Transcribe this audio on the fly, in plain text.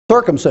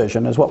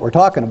Circumcision is what we're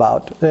talking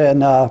about. And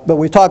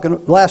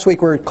but last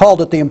week we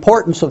called it the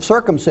importance of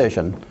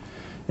circumcision.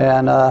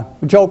 And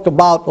we joked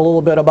about a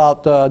little bit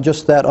about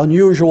just that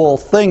unusual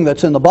thing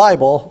that's in the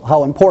Bible,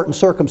 how important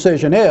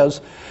circumcision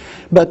is.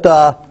 But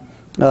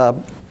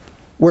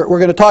we're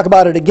going to talk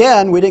about it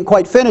again. We didn't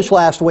quite finish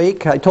last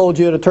week. I told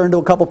you to turn to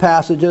a couple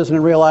passages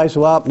and realize,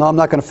 well, no, I'm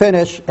not going to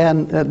finish.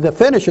 And the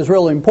finish is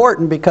really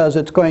important because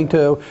it's going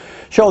to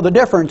show the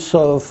difference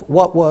of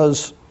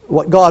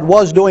what God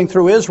was doing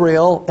through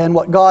Israel and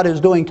what God is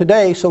doing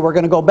today. So we're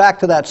going to go back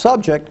to that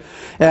subject.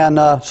 And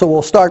so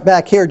we'll start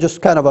back here,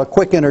 just kind of a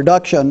quick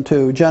introduction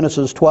to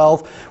Genesis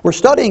 12. We're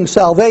studying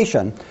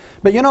salvation.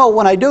 But you know,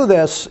 when I do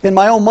this, in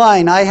my own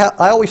mind, I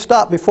always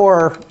stop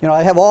before,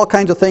 I have all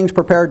kinds of things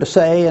prepared to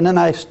say, and then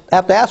I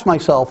have to ask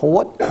myself,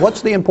 well,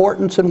 what's the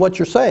importance in what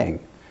you're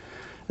saying?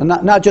 And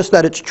not just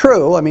that it's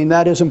true, I mean,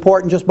 that is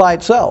important just by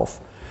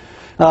itself.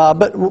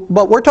 But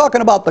we're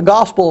talking about the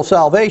gospel of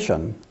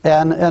salvation,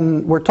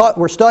 and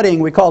we're studying,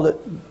 we call it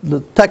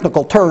the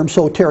technical term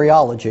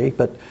soteriology,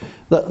 but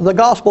the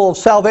gospel of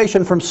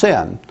salvation from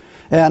sin,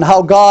 and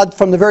how God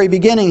from the very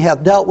beginning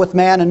hath dealt with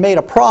man and made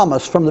a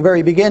promise from the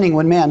very beginning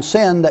when man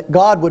sinned that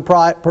God would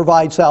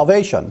provide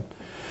salvation.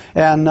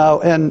 And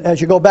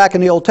as you go back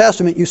in the Old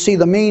Testament, you see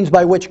the means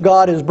by which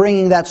God is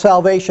bringing that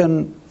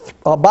salvation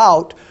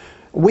about.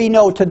 We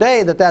know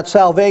today that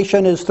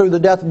salvation is through the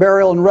death,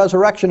 burial, and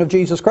resurrection of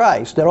Jesus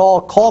Christ. It all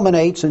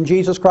culminates in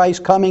Jesus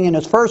Christ coming in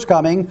His first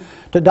coming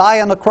to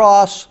die on the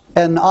cross,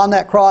 and on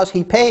that cross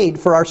He paid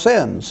for our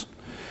sins.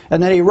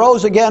 And then He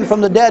rose again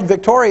from the dead,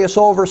 victorious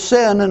over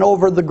sin and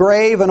over the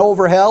grave and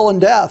over hell and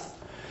death,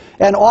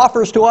 and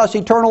offers to us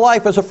eternal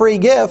life as a free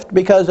gift,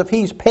 because if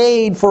He's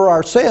paid for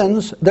our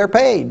sins, they're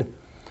paid.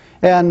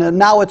 And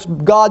now it's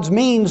God's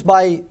means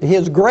by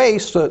His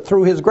grace,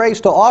 through His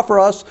grace, to offer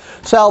us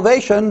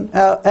salvation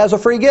as a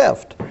free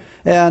gift.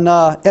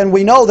 And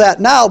we know that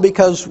now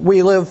because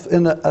we live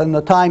in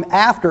the time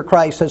after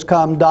Christ has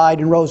come, died,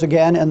 and rose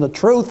again, and the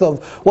truth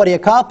of what He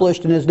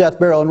accomplished in His death,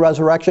 burial, and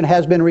resurrection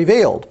has been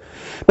revealed.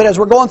 But as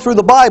we're going through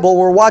the Bible,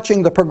 we're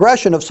watching the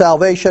progression of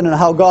salvation and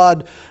how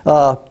God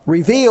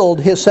revealed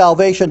His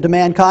salvation to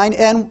mankind,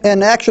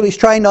 and actually is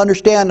trying to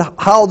understand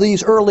how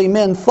these early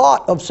men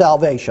thought of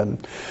salvation.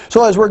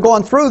 So as we're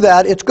going through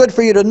that, it's good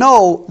for you to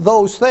know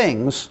those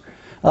things.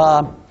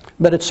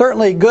 But it's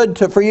certainly good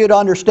for you to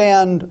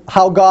understand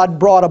how God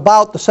brought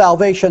about the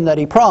salvation that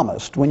He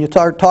promised when you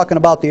start talking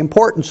about the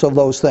importance of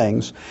those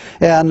things.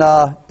 And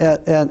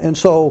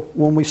so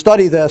when we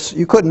study this,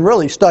 you couldn't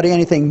really study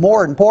anything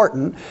more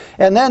important.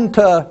 And then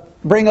to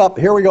bring up,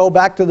 here we go,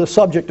 back to the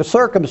subject of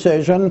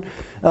circumcision,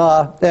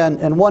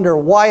 and wonder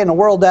why in the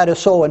world that is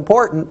so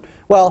important.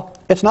 Well,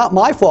 it's not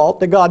my fault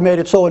that God made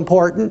it so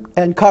important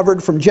and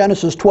covered from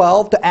Genesis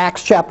 12 to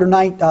Acts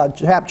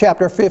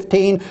chapter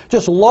 15,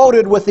 just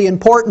loaded with the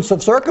importance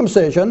of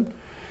circumcision.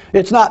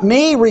 It's not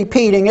me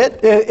repeating it.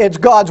 It's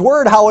God's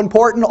Word, how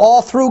important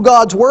all through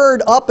God's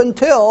Word up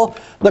until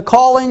the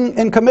calling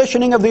and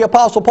commissioning of the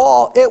Apostle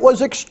Paul. It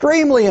was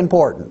extremely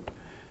important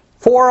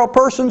for a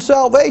person's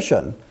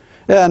salvation.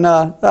 And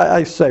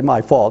I say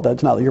my fault.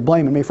 That's not that you're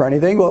blaming me for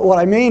anything. But what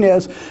I mean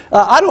is,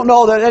 I don't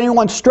know that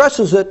anyone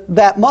stresses it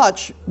that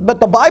much, but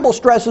the Bible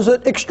stresses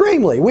it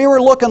extremely. We were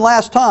looking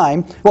last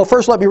time. Well,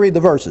 first let me read the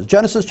verses.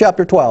 Genesis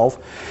chapter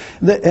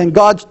 12. And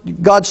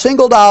God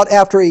singled out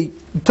after He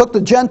took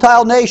the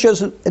Gentile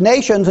nations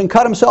and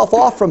cut Himself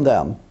off from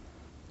them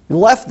and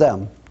left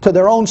them to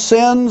their own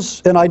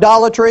sins and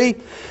idolatry,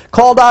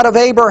 called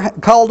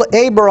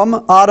Abram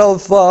out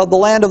of the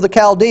land of the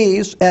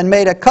Chaldees, and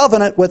made a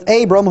covenant with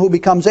Abram, who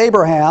becomes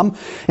Abraham.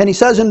 And He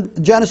says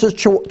in Genesis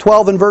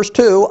 12 and verse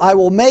 2, I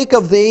will make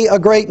of thee a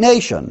great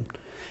nation,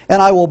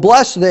 and I will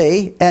bless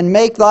thee, and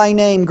make thy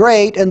name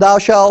great, and thou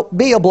shalt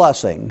be a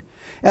blessing.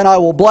 And I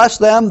will bless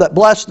them that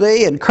bless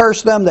thee, and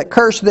curse them that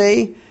curse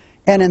thee,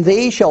 and in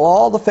thee shall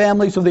all the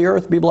families of the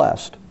earth be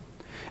blessed.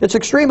 It's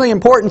extremely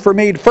important for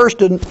me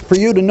for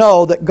you to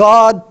know that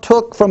God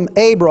took from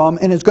Abram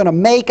and is going to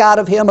make out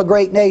of him a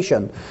great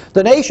nation.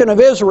 The nation of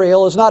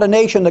Israel is not a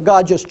nation that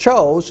God just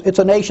chose. It's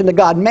a nation that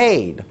God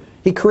made.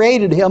 He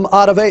created them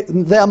out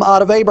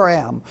of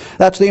Abraham.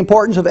 That's the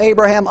importance of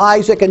Abraham,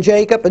 Isaac, and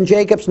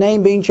Jacob's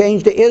name being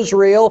changed to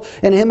Israel,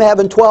 and him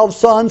having 12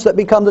 sons that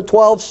become the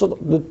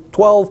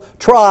 12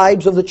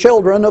 tribes of the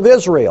children of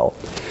Israel.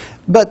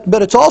 But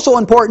it's also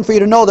important for you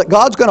to know that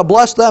God's going to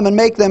bless them and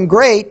make them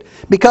great,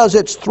 because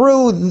it's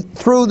through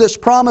this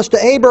promise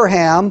to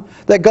Abraham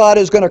that God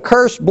is going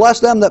to bless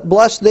them that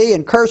bless thee,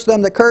 and curse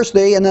them that curse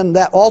thee, and then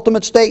that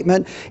ultimate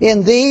statement,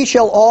 in thee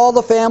shall all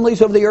the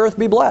families of the earth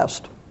be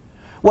blessed.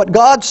 What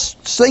God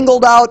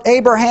singled out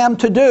Abraham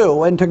to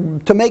do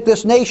and to make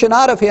this nation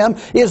out of him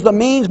is the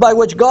means by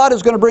which God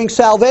is going to bring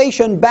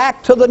salvation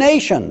back to the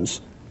nations.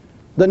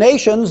 The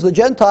nations, the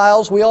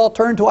Gentiles, we all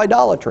turn to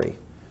idolatry.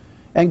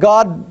 And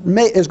God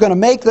is going to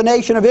make the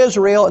nation of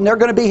Israel, and they're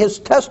going to be His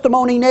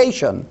testimony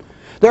nation.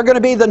 They're going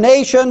to be the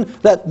nation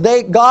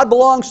that God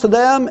belongs to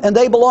them, and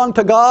they belong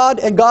to God,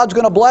 and God's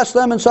going to bless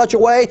them in such a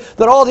way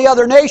that all the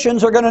other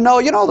nations are going to know,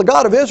 the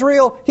God of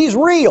Israel, He's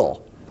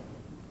real.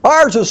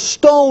 Ours is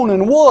stone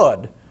and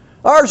wood.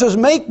 Ours is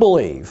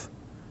make-believe.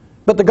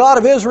 But the God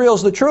of Israel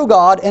is the true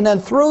God, and then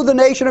through the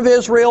nation of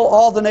Israel,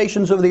 all the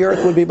nations of the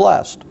earth would be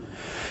blessed.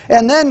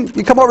 And then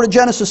you come over to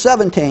Genesis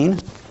 17.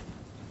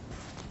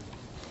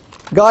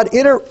 God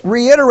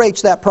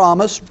reiterates that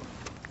promise,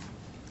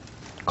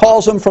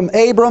 calls him from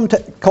Abram,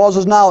 calls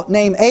his now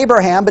name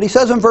Abraham, but he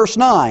says in verse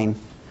 9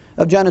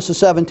 of Genesis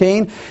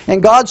 17,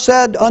 "And God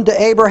said unto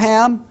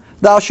Abraham,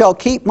 Thou shalt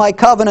keep my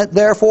covenant,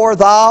 therefore,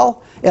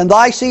 thou and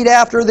thy seed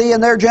after thee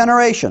in their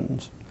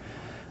generations.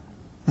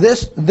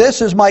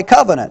 This is my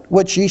covenant,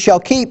 which ye shall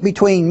keep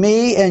between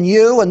me and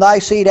you and thy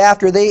seed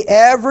after thee.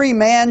 Every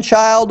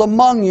man-child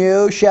among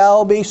you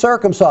shall be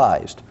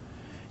circumcised."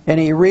 And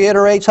he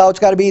reiterates how it's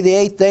got to be the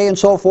 8th day and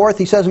so forth.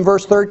 He says in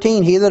verse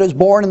 13, "He that is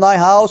born in thy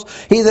house,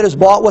 he that is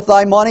bought with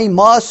thy money,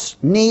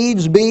 must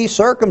needs be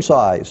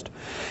circumcised.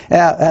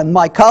 And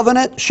my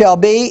covenant shall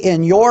be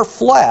in your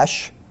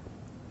flesh."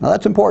 Now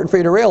that's important for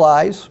you to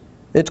realize.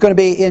 It's going to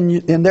be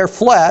in their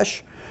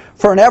flesh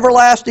for an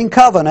everlasting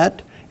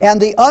covenant. "And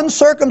the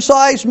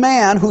uncircumcised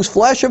man, whose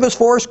flesh of his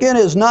foreskin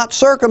is not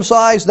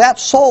circumcised, that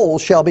soul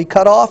shall be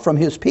cut off from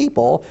his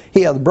people.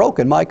 He hath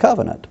broken my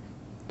covenant."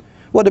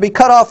 Well, to be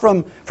cut off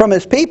from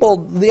his people,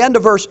 the end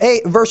of verse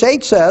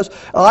 8 says,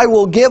 "I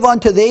will give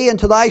unto thee and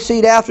to thy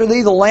seed after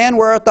thee the land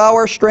whereat thou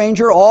art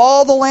stranger,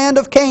 all the land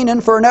of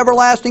Canaan for an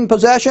everlasting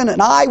possession,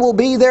 and I will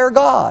be their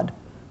God."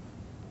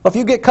 If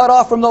you get cut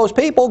off from those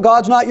people,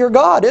 God's not your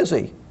God, is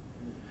He?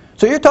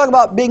 So you're talking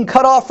about being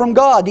cut off from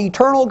God, the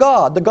eternal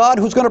God, the God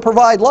who's going to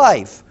provide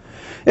life.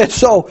 And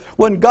so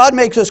when God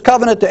makes this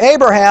covenant to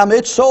Abraham,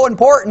 it's so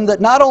important that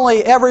not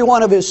only every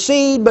one of his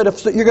seed, but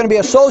if you're going to be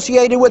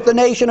associated with the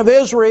nation of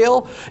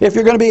Israel, if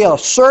you're going to be a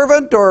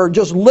servant or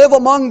just live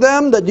among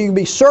them, that you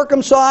be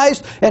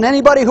circumcised, and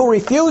anybody who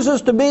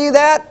refuses to be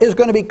that is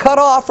going to be cut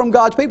off from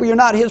God's people. You're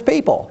not His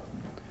people.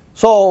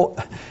 So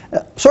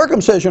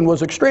circumcision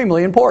was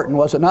extremely important,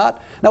 was it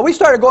not? Now we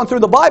started going through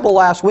the Bible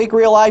last week,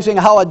 realizing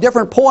how at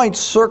different points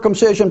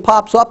circumcision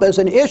pops up as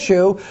an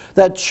issue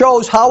that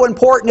shows how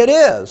important it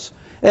is.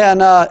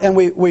 And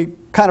we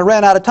kind of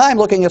ran out of time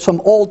looking at some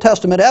Old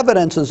Testament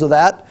evidences of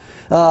that.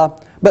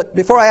 But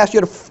before I ask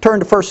you to turn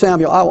to 1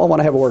 Samuel, I want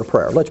to have a word of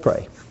prayer. Let's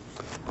pray.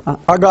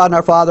 Our God and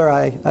our Father,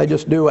 I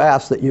just do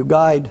ask that you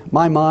guide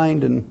my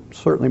mind and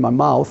certainly my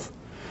mouth,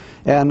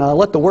 and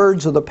let the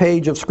words of the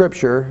page of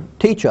Scripture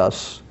teach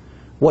us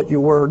what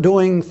you were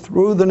doing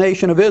through the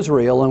nation of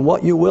Israel and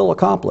what you will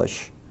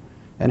accomplish.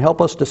 And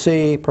help us to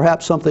see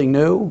perhaps something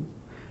new.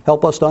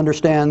 Help us to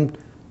understand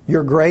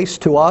your grace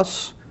to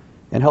us,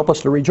 and help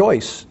us to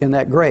rejoice in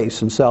that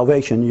grace and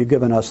salvation you've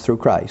given us through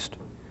Christ.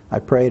 I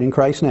pray it in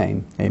Christ's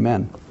name.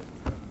 Amen.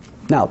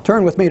 Now,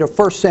 turn with me to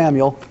 1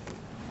 Samuel.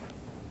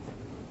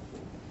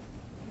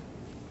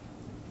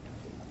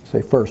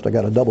 Say first, I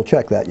got to double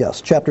check that.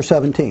 Yes, chapter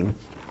 17.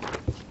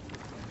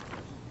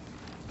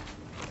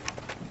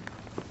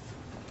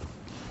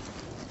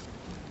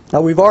 Now,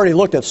 we've already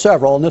looked at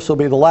several, and this will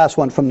be the last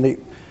one from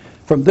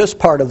this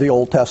part of the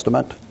Old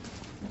Testament.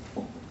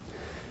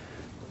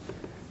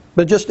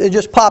 But it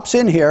just pops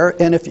in here,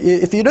 and if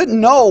you didn't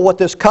know what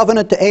this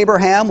covenant to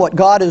Abraham, what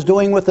God is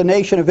doing with the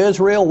nation of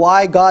Israel,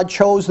 why God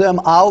chose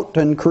them out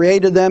and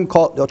created them,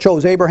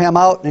 chose Abraham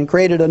out and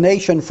created a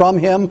nation from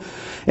him,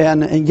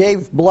 and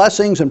gave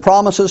blessings and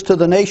promises to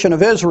the nation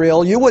of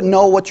Israel, you wouldn't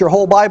know what your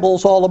whole Bible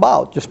is all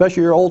about,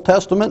 especially your Old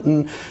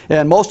Testament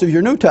and most of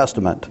your New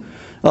Testament.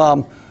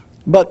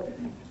 But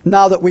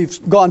now that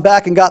we've gone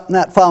back and gotten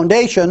that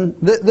foundation,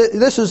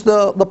 this is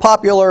the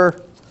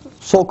popular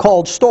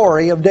so-called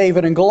story of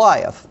David and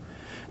Goliath.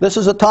 This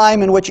is a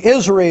time in which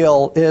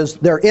Israel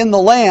they're in the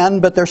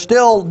land, but they're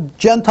still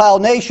Gentile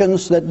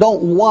nations that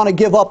don't want to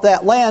give up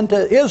that land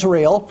to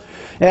Israel.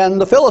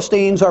 And the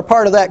Philistines are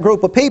part of that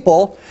group of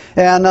people.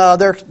 And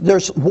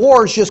there's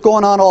wars just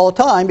going on all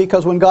the time,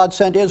 because when God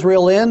sent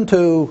Israel in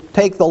to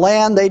take the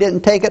land, they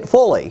didn't take it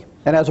fully.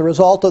 And as a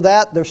result of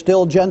that, there's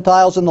still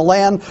Gentiles in the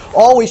land,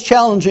 always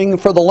challenging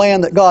for the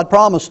land that God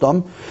promised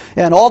them.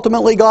 And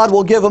ultimately, God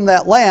will give them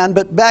that land.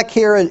 But back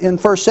here in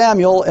 1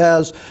 Samuel,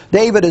 as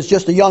David is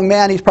just a young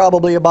man, he's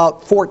probably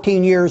about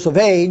 14 years of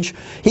age.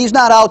 He's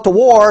not out to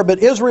war, but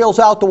Israel's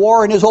out to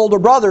war, and his older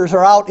brothers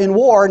are out in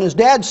war. And his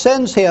dad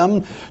sends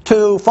him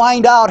to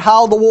find out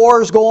how the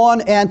war is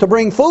going and to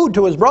bring food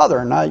to his brother.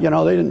 And they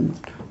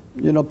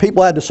didn't.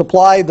 People had to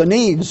supply the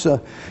needs. Can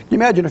you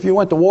imagine if you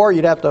went to war,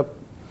 you'd have to.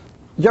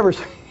 Did you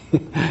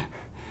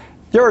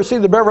ever see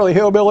the Beverly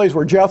Hillbillies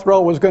where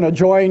Jethro was going to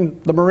join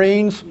the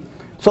Marines?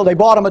 So they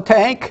bought him a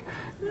tank.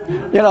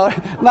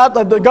 Not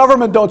that the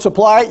government don't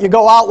supply it, you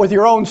go out with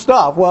your own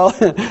stuff. Well,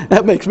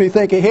 that makes me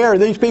think of here.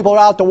 These people are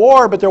out to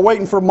war, but they're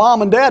waiting for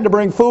mom and dad to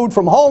bring food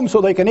from home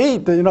so they can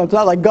eat. It's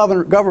not like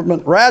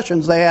government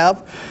rations they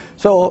have.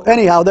 So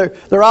anyhow,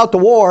 they're out to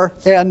war,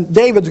 and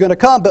David's going to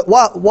come. But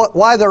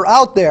why they're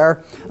out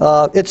there,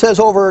 it says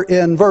over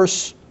in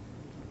verse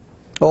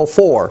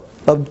 4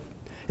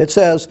 it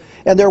says,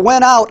 "And there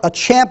went out a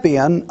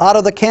champion out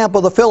of the camp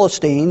of the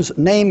Philistines,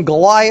 named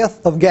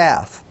Goliath of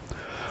Gath,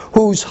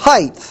 whose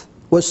height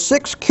was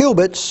 6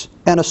 cubits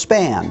and a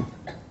span."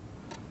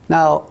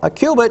 Now, a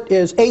cubit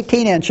is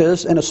 18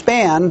 inches, and a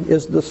span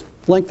is the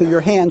length of your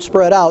hand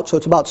spread out, so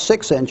it's about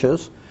 6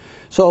 inches.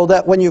 So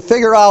that when you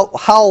figure out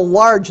how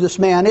large this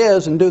man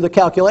is and do the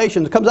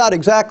calculations, it comes out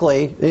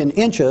exactly in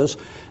inches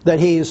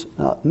that he's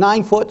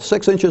 9 foot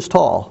 6 inches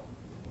tall.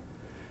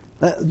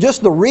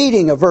 Just the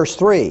reading of verse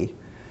 3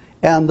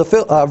 and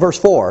verse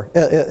 4,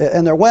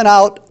 and there went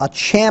out a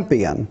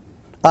champion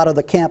out of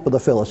the camp of the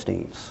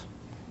Philistines.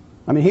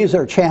 I mean, he's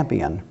their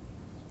champion.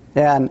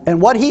 And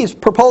what he's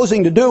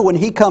proposing to do when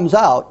he comes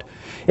out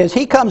is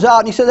he comes out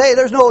and he says, hey,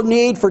 there's no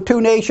need for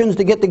two nations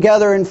to get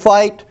together and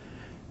fight.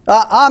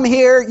 I'm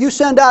here, you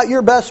send out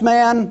your best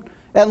man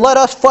and let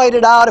us fight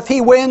it out. If he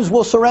wins,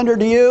 we'll surrender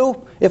to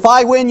you. If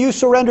I win, you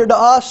surrender to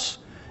us,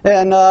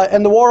 and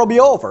the war will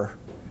be over.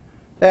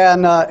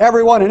 And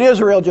everyone in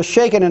Israel just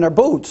shaking in their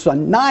boots. A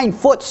 9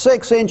 foot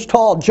 6 inch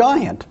tall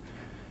giant.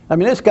 I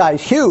mean, this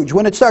guy's huge.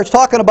 When it starts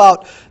talking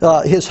about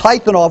his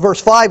height and all,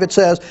 verse 5 it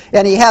says,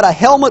 and he had a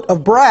helmet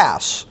of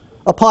brass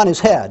upon his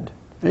head.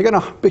 You're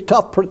going to be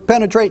tough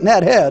penetrating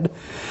that head.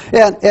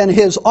 And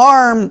his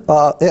arm,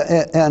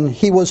 and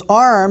he was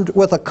armed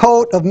with a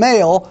coat of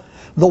mail.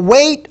 The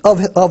weight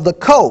of the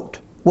coat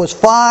was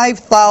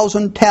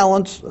 5,000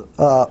 talents,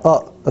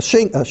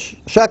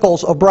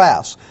 shekels of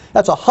brass.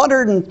 That's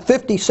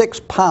 156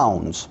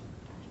 pounds.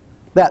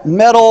 That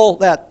metal,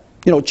 that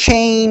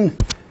chain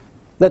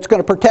that's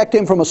going to protect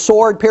him from a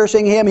sword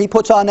piercing him, he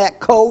puts on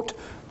that coat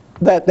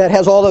that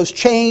has all those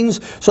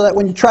chains so that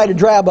when you try to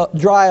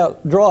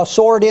draw a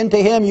sword into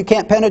him, you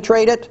can't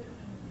penetrate it.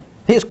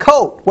 His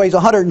coat weighs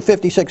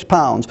 156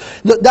 pounds.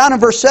 Down in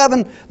verse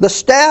 7, the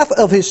staff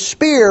of his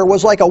spear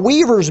was like a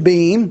weaver's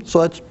beam,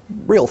 so it's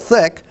real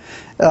thick.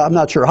 I'm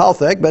not sure how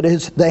thick, but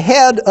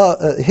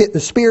the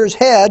spear's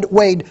head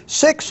weighed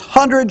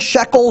 600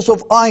 shekels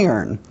of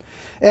iron,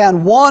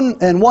 and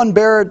one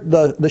bared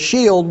the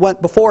shield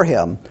went before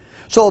him.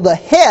 So the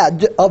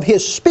head of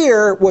his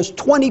spear was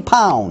 20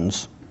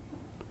 pounds.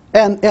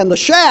 And the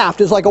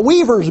shaft is like a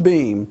weaver's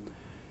beam.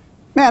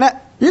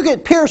 Man, you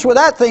get pierced with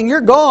that thing,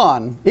 you're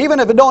gone, even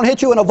if it don't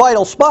hit you in a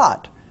vital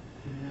spot.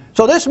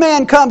 So this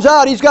man comes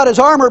out, he's got his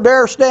armor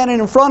bearer standing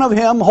in front of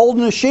him,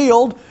 holding a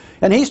shield,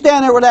 and he's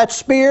standing there with that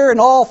spear and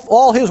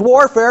all his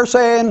warfare,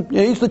 saying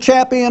he's the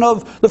champion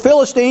of the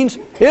Philistines.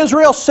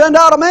 Israel, send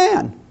out a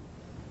man.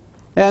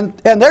 And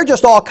they're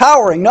just all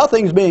cowering,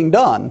 nothing's being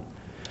done.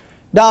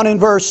 Down in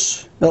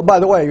verse, by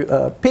the way,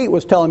 Pete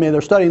was telling me they're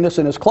studying this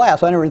in his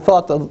class. I never even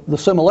thought the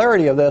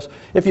similarity of this.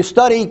 If you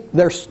study,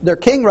 their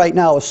king right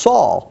now is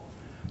Saul.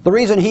 The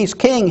reason he's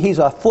king, he's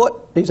a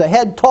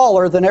head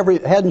taller than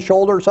head and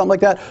shoulder or something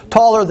like that,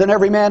 taller than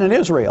every man in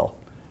Israel.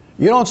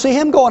 You don't see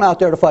him going out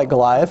there to fight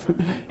Goliath.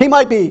 He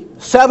might be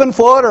 7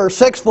 foot or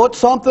 6 foot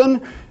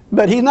something,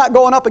 but he's not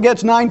going up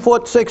against 9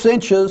 foot 6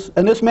 inches,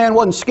 and this man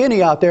wasn't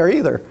skinny out there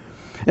either.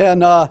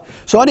 And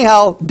so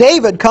anyhow,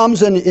 David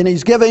comes and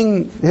he's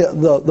giving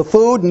the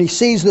food, and he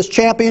sees this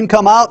champion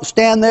come out and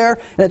stand there.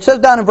 And it says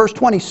down in verse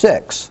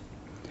 26,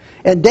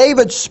 and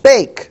David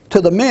spake to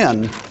the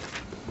men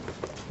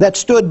that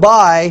stood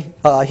by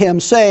him,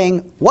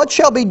 saying, what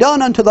shall be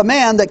done unto the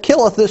man that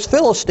killeth this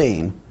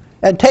Philistine,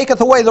 and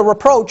taketh away the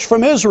reproach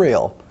from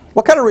Israel?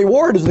 What kind of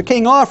reward is the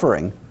king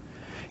offering?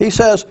 He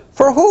says,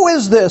 for who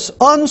is this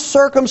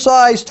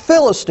uncircumcised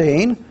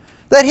Philistine,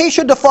 that he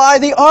should defy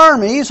the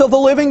armies of the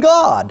living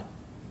God?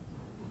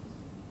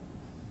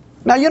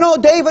 Now,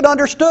 David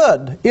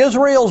understood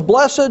Israel's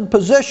blessed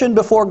position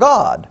before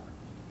God.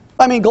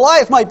 I mean,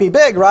 Goliath might be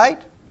big, right?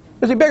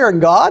 Is he bigger than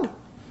God?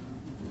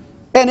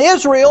 And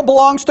Israel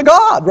belongs to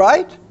God,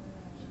 right?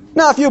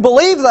 Now, if you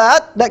believe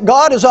that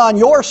God is on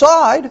your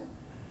side,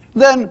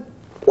 then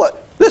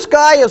what? This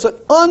guy is an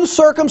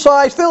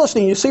uncircumcised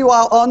Philistine. You see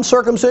why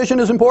uncircumcision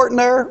is important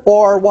there?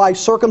 Or why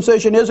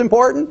circumcision is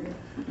important?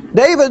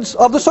 David's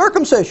of the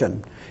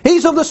circumcision.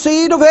 He's of the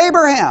seed of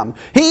Abraham.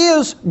 He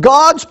is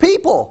God's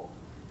people.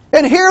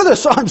 And here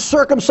this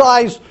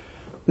uncircumcised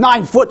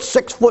 9 foot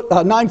 6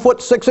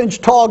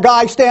 inch tall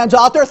guy stands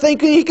out there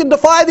thinking he can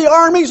defy the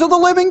armies of the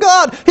living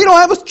God. He don't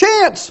have a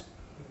chance.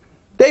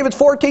 David's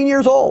 14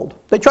 years old.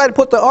 They try to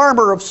put the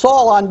armor of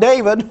Saul on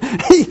David.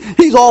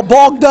 He's all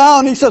bogged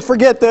down. He says,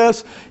 forget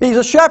this. He's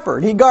a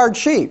shepherd. He guards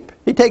sheep.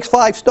 He takes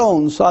 5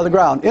 stones out of the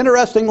ground.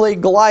 Interestingly,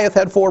 Goliath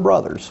had 4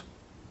 brothers.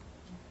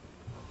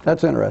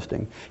 That's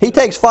interesting. He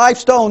takes 5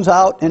 stones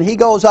out, and he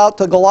goes out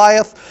to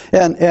Goliath,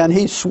 and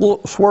he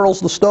swirls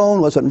the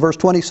stone. Was it in verse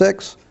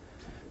 26?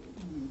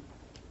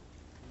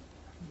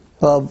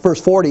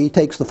 Verse 40, he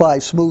takes the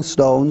 5 smooth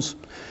stones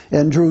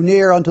and drew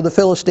near unto the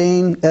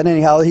Philistine. And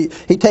anyhow, he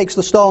takes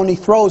the stone, he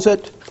throws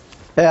it,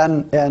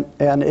 and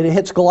it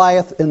hits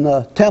Goliath in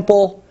the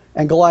temple,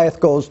 and Goliath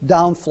goes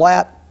down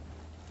flat,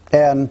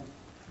 and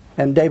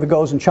David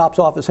goes and chops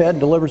off his head and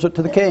delivers it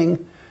to the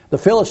king. The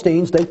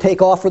Philistines, they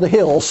take off for the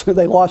hills.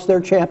 They lost their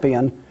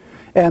champion.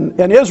 And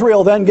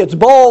Israel then gets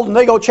bold, and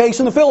they go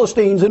chasing the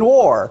Philistines in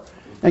war.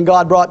 And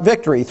God brought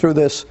victory through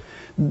this,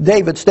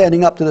 David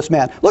standing up to this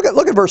man. Look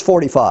at verse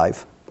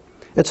 45.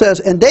 It says,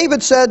 and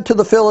David said to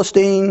the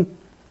Philistine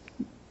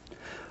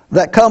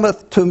that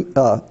cometh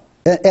to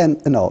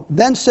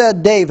Then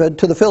said David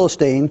to the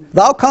Philistine,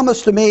 Thou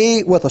comest to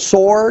me with a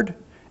sword,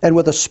 and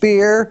with a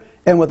spear,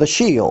 and with a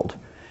shield.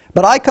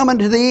 But I come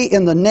unto thee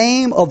in the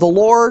name of the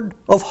Lord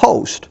of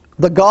hosts,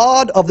 the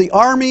God of the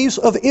armies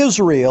of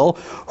Israel,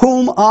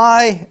 whom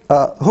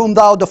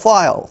thou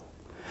defile.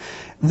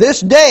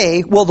 This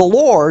day will the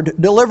Lord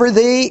deliver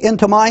thee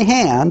into my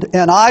hand,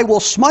 and I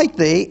will smite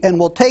thee, and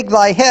will take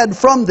thy head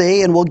from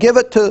thee, and will give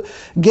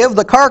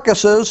the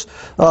carcasses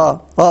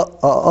of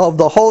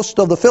the host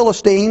of the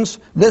Philistines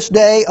this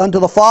day unto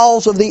the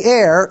fowls of the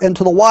air, and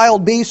to the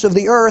wild beasts of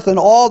the earth, and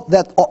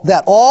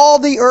that all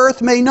the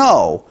earth may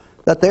know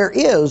that there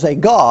is a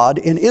God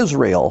in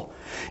Israel.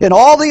 And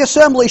all the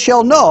assembly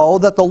shall know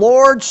that the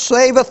Lord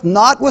saveth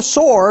not with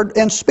sword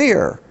and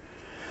spear,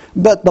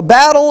 but the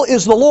battle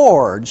is the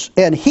Lord's,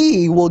 and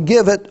He will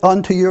give it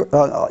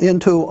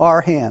into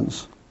our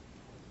hands.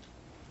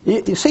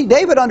 You see,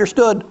 David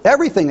understood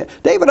everything.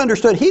 David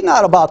understood he's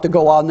not about to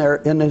go on there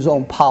in his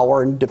own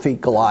power and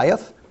defeat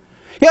Goliath.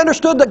 He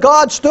understood that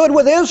God stood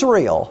with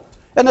Israel,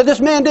 and that this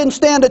man didn't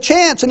stand a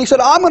chance, and he said,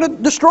 I'm going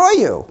to destroy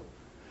you.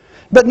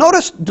 But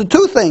notice the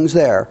two things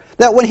there,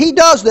 that when he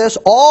does this,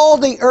 all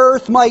the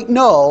earth might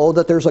know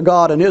that there's a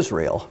God in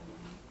Israel.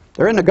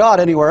 There isn't a God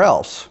anywhere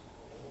else.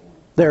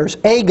 There's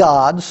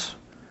gods,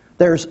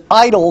 there's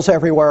idols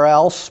everywhere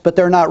else, but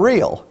they're not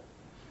real.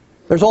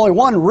 There's only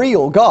one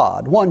real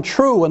God, one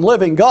true and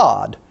living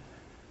God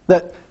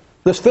that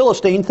this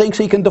Philistine thinks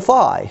he can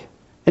defy,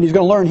 and he's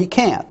going to learn he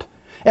can't.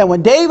 And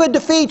when David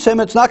defeats him,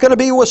 it's not going to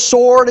be with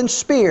sword and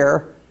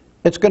spear,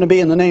 it's going to be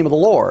in the name of the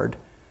Lord.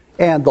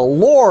 And the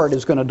Lord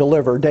is going to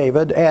deliver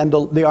David and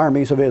the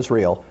armies of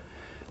Israel.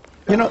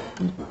 You know,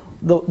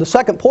 the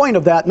second point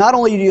of that, not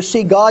only do you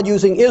see God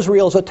using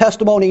Israel as a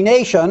testimony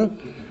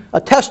nation, a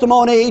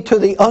testimony to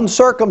the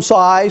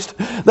uncircumcised,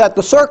 that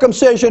the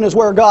circumcision is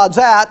where God's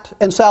at,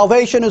 and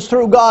salvation is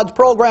through God's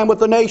program with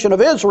the nation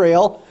of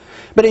Israel.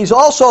 But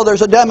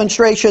there's a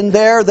demonstration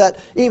there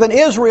that even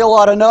Israel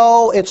ought to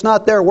know it's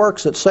not their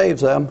works that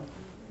saves them.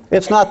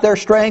 It's not their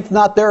strength,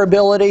 not their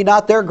ability,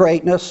 not their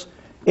greatness.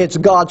 It's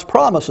God's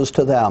promises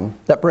to them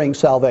that bring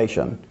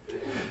salvation.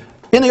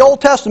 In the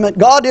Old Testament,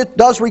 God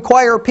does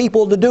require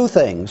people to do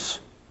things.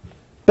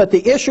 But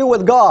the issue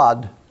with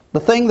God, the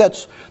thing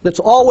that's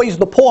always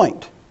the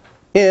point,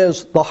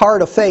 is the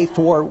heart of faith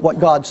toward what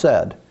God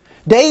said.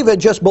 David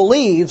just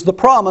believes the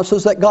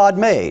promises that God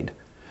made.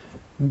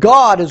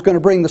 God is going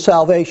to bring the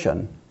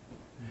salvation.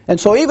 And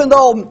so even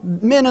though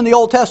men in the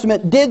Old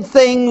Testament did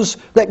things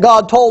that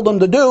God told them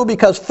to do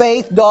because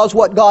faith does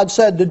what God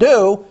said to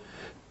do,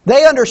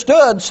 they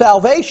understood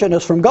salvation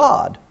is from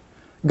God.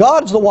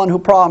 God's the one who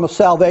promised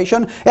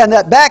salvation, and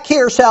that back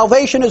here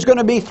salvation is going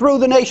to be through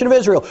the nation of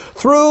Israel.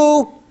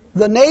 Through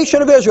the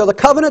nation of Israel, the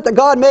covenant that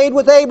God made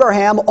with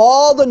Abraham,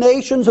 all the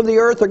nations of the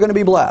earth are going to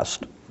be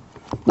blessed.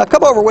 Now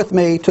come over with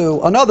me to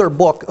another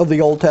book of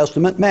the Old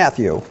Testament,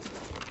 Matthew.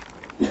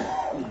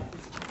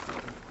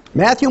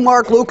 Matthew,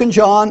 Mark, Luke, and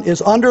John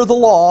is under the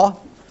law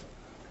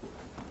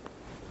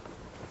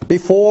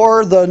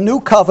before the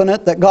new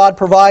covenant that God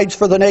provides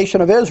for the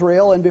nation of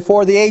Israel and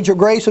before the age of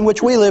grace in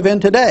which we live in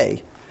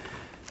today.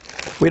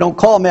 We don't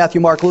call Matthew,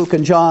 Mark, Luke,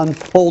 and John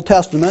Old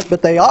Testament,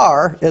 but they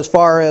are as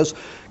far as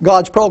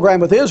God's program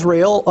with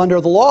Israel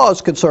under the law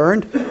is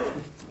concerned.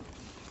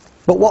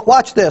 But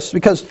watch this,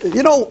 because,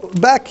 you know,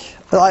 back,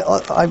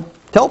 I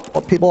tell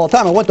people all the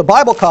time, I went to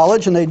Bible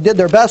college and they did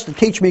their best to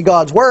teach me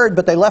God's Word,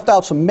 but they left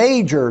out some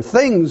major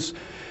things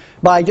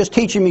by just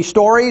teaching me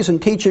stories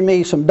and teaching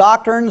me some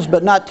doctrines,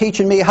 but not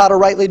teaching me how to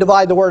rightly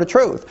divide the word of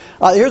truth.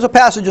 Here's a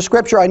passage of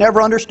Scripture I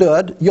never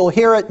understood. You'll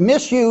hear it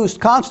misused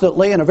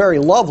constantly, in a very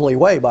lovely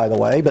way, by the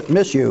way, but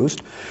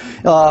misused.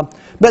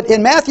 But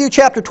in Matthew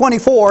chapter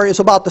 24 is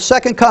about the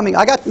second coming.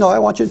 I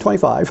want you in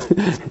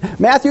 25.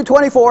 Matthew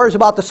 24 is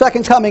about the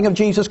second coming of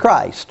Jesus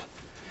Christ.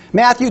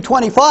 Matthew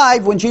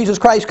 25, when Jesus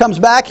Christ comes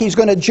back, He's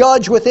going to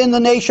judge within the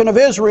nation of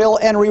Israel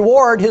and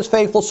reward His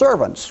faithful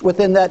servants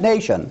within that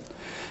nation.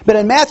 But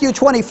in Matthew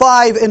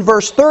 25, in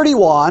verse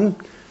 31,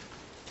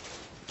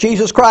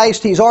 Jesus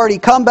Christ, He's already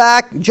come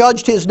back,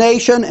 judged His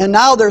nation, and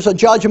now there's a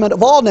judgment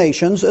of all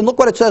nations. And look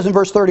what it says in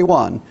verse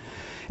 31.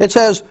 It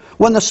says,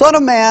 When the Son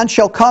of Man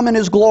shall come in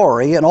His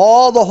glory, and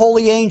all the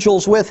holy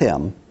angels with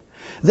Him,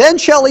 then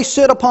shall He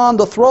sit upon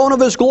the throne of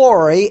His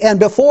glory, and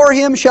before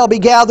Him shall be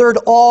gathered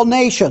all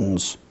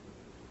nations.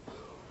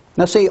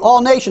 Now see,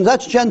 all nations,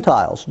 that's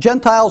Gentiles.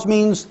 Gentiles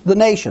means the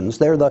nations.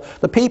 They're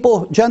the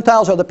people,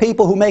 Gentiles are the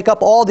people who make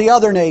up all the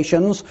other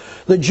nations.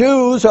 The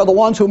Jews are the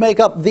ones who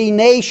make up the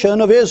nation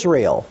of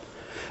Israel.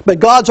 But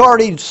God's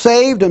already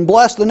saved and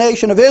blessed the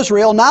nation of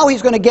Israel. Now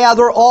He's going to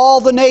gather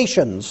all the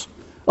nations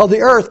of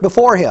the earth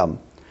before Him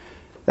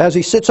as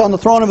He sits on the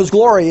throne of His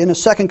glory in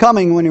His second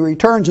coming when He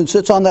returns and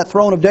sits on that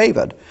throne of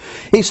David.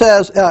 He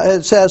says,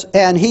 it says,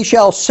 And He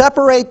shall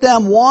separate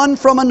them one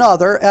from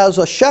another, as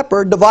a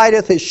shepherd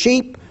divideth his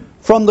sheep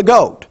from the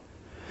goat.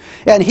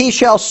 And He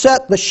shall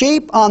set the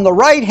sheep on the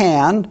right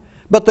hand,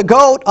 but the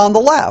goat on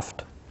the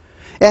left.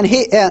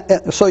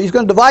 So He's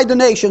going to divide the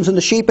nations into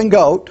sheep and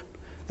goat,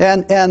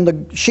 and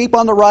the sheep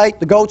on the right,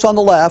 the goats on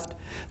the left.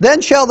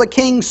 Then shall the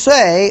king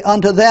say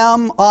unto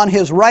them on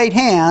his right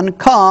hand,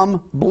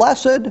 Come,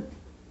 blessed.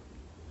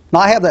 Now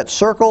I have that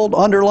circled,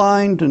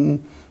 underlined,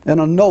 and a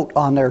note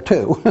on there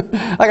too.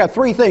 I got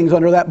 3 things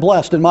under that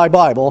blessed in my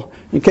Bible,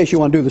 in case you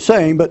want to do the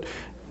same, but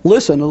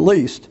listen at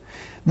least.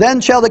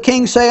 Then shall the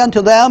king say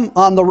unto them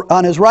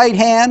on his right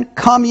hand,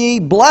 Come ye,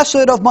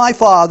 blessed of my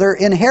Father,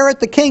 inherit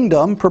the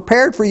kingdom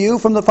prepared for you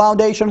from the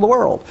foundation of the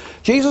world.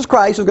 Jesus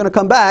Christ is going to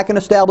come back and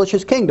establish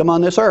his kingdom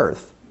on this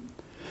earth.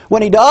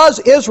 When he does,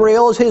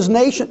 Israel is his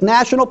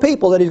national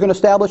people that he's going to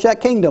establish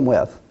that kingdom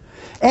with.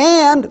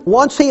 And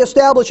once he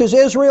establishes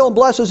Israel and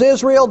blesses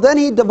Israel, then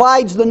he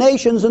divides the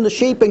nations into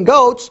sheep and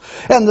goats.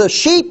 And the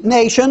sheep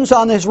nations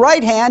on his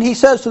right hand, he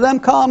says to them,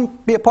 Come,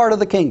 be a part of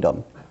the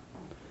kingdom.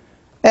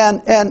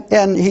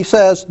 And he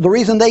says, the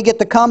reason they get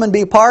to come and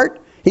be a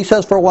part, he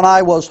says, for when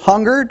I was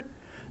hungered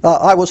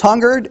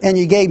and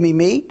you gave me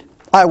meat.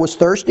 I was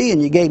thirsty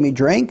and you gave me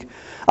drink.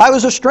 I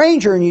was a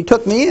stranger and you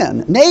took me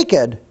in.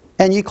 Naked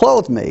and you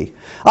clothed me.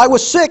 I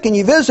was sick and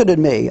you visited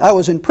me. I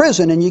was in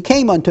prison and you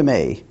came unto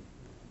me.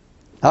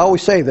 I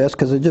always say this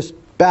because it just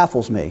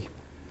baffles me.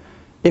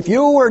 If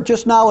you were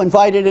just now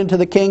invited into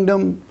the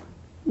kingdom,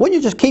 wouldn't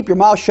you just keep your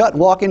mouth shut and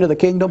walk into the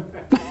kingdom?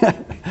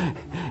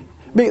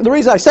 The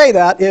reason I say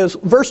that is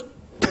verse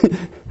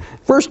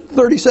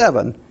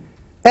 37.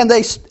 And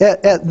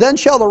then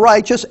shall the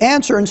righteous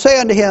answer and say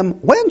unto him,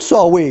 When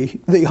saw we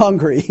thee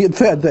hungry and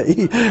fed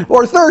thee,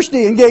 or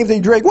thirsty and gave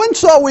thee drink? When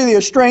saw we thee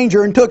a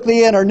stranger and took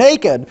thee in, or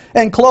naked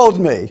and clothed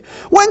me?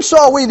 When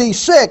saw we thee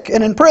sick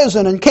and in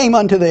prison and came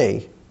unto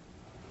thee?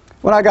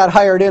 When I got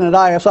hired in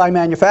at ISI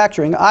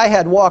Manufacturing, I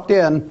had walked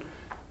in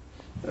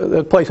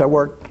the place I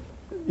worked,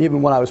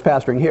 even when I was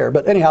pastoring here.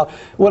 But anyhow,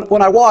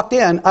 when I walked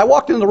in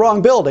the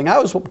wrong building. I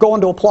was going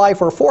to apply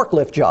for a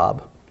forklift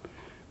job.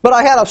 But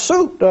I had a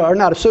suit, or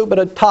not a suit, but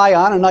a tie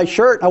on, a nice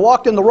shirt. I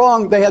walked in the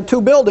wrong, they had 2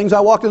 buildings.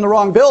 I walked in the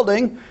wrong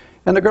building,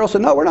 and the girl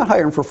said, No, we're not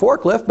hiring for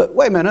forklift. But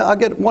wait a minute, I'll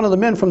get one of the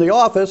men from the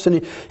office,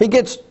 and he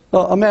gets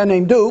a man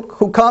named Duke,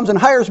 who comes and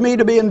hires me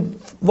to be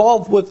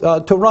involved with,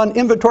 to run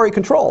inventory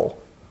control.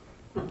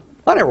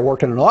 I never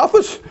worked in an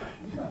office.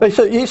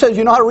 He says,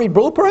 You know how to read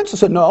blueprints? I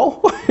said,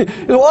 No. He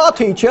said, Well, I'll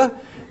teach you.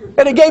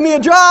 And he gave me a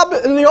job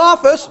in the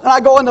office, and I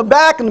go in the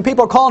back, and the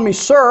people are calling me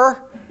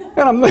sir.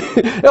 And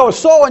it was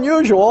so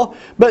unusual.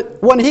 But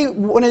when he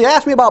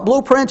asked me about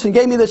blueprints and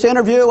gave me this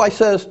interview, I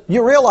says,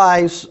 You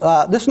realize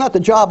this is not the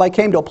job I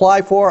came to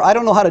apply for. I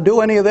don't know how to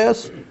do any of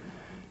this.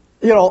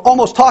 You know,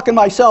 almost talking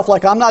myself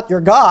like I'm not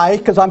your guy,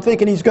 because I'm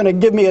thinking he's going to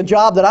give me a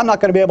job that I'm not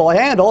going to be able to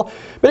handle.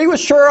 But he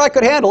was sure I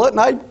could handle it, and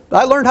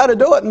I learned how to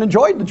do it and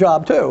enjoyed the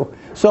job too.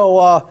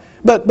 So,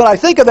 but I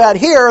think of that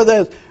here,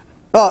 that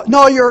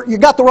no, you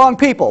got the wrong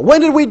people. When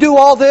did we do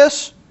all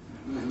this?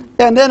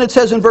 And then it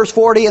says in verse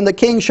 40, And the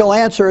king shall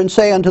answer and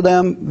say unto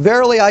them,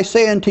 Verily I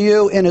say unto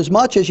you,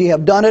 inasmuch as ye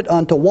have done it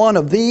unto one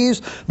of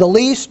these, the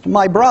least,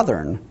 my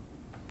brethren,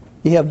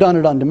 ye have done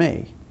it unto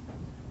me.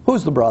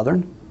 Who's the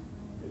brethren?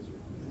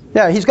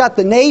 Yeah, he's got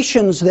the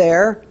nations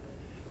there,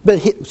 but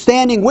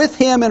standing with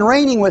him and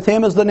reigning with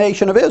him is the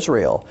nation of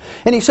Israel.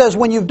 And he says,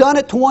 when you've done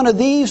it to one of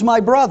these,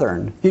 my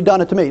brethren, you've done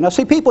it to me. Now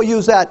see, people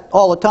use that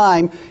all the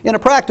time in a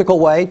practical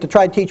way to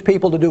try to teach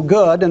people to do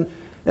good, and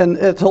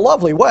it's a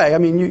lovely way. I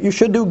mean, you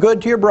should do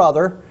good to your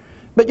brother.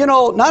 But you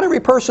know, not every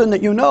person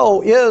that you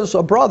know is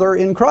a brother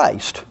in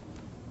Christ.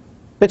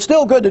 It's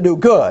still good to do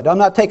good. I'm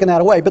not taking that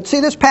away. But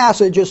see, this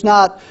passage is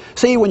not,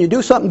 see, when you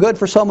do something good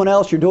for someone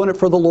else, you're doing it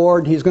for the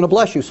Lord. He's going to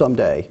bless you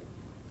someday.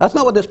 That's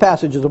not what this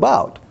passage is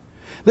about.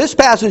 This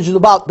passage is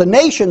about the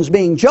nations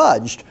being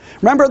judged.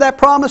 Remember that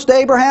promise to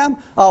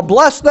Abraham? I'll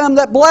bless them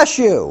that bless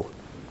you.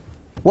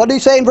 What did he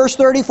say in verse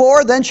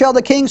 34? Then shall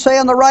the king say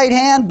on the right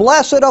hand,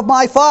 Blessed of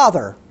my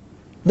Father.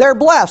 They're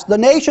blessed. The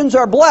nations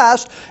are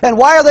blessed. And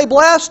why are they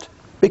blessed?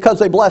 Because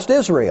they blessed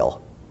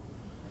Israel.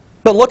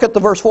 But look at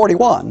the verse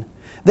 41.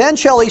 Then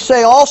shall he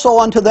say also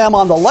unto them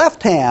on the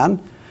left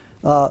hand,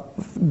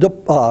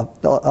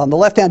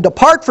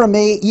 Depart from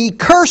me, ye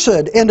cursed,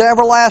 into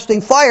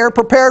everlasting fire,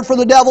 prepared for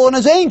the devil and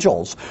his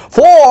angels.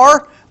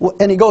 For,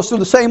 and he goes through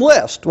the same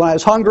list, when I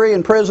was hungry,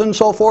 in prison, and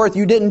so forth,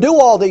 you didn't do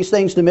all these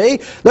things to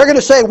me. They're going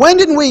to say, when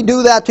didn't we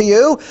do that to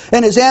you?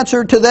 And his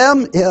answer to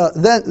them,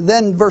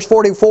 then verse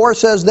 44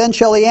 says, Then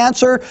shall he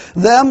answer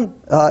them,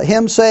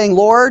 him saying,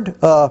 Lord,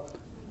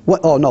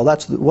 oh no,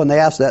 that's when they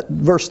asked that.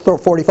 Verse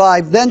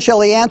 45, Then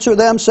shall he answer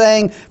them,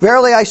 saying,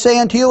 Verily I say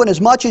unto you,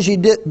 inasmuch as ye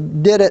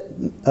did it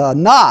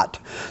not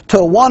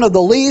to one of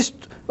the least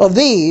of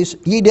these,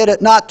 ye did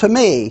it not to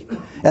me.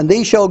 And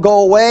these shall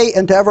go away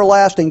into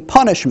everlasting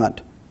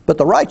punishment, but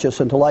the righteous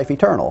into life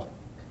eternal.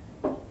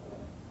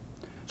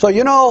 So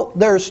you know,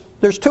 there's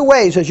 2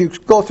 ways as you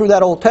go through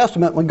that Old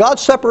Testament. When God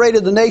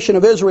separated the nation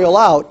of Israel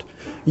out,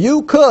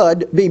 you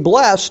could be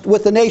blessed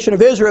with the nation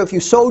of Israel if you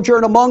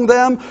sojourn among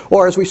them,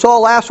 or as we saw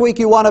last week,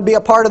 you want to be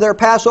a part of their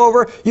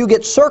Passover, you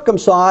get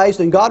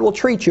circumcised and God will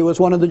treat you as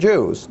one of the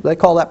Jews. They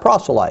call that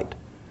proselyte.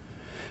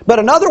 But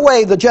another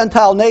way the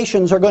Gentile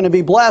nations are going to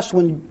be blessed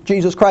when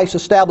Jesus Christ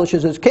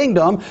establishes His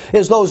kingdom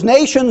is those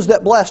nations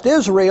that blessed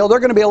Israel, they're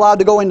going to be allowed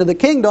to go into the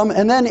kingdom,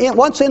 and then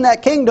once in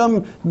that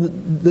kingdom,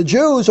 the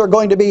Jews are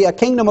going to be a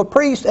kingdom of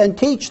priests and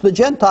teach the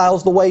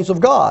Gentiles the ways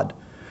of God.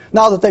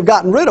 Now that they've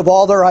gotten rid of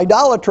all their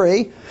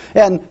idolatry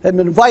and have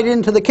been invited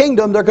into the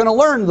kingdom, they're going to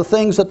learn the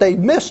things that they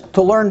missed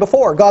to learn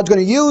before. God's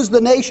going to use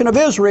the nation of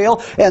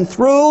Israel, and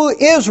through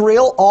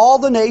Israel, all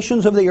the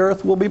nations of the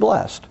earth will be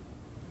blessed.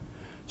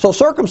 So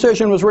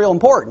circumcision was real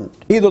important.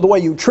 Either the way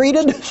you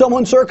treated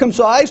someone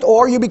circumcised,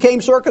 or you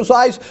became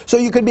circumcised so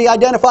you could be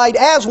identified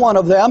as one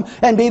of them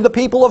and be the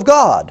people of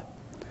God.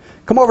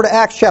 Come over to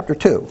Acts chapter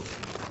 2.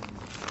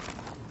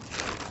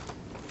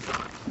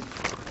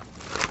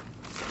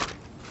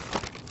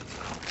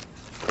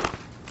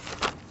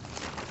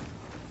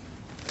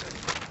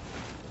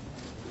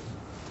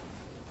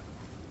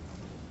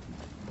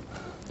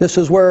 This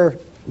is where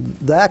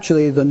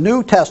actually the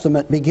New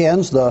Testament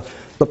begins, the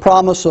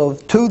promise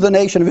to the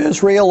nation of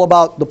Israel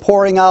about the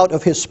pouring out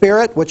of His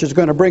Spirit, which is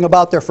going to bring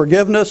about their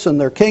forgiveness and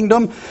their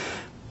kingdom.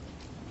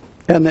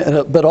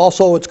 But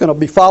also it's going to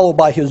be followed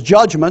by His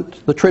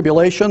judgment, the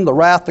tribulation, the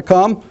wrath to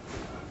come.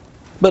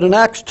 But in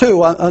Acts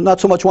 2, I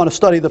not so much want to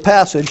study the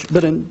passage,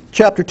 but in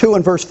chapter 2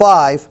 and verse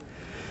 5,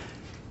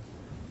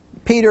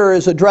 Peter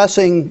is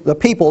addressing the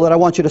people that I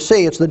want you to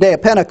see. It's the day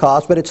of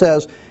Pentecost, but it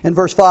says in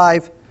verse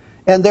 5,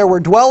 "And there were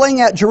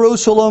dwelling at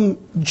Jerusalem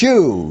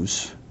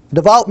Jews,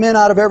 devout men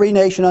out of every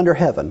nation under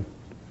heaven."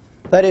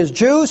 That is,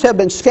 Jews have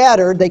been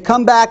scattered. They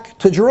come back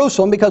to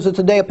Jerusalem because it's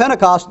the day of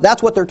Pentecost.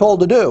 That's what they're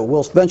told to do.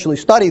 We'll eventually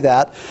study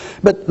that.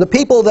 But the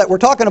people that we're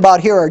talking about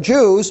here are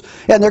Jews,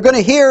 and they're going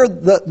to hear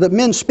the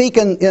men speak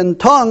in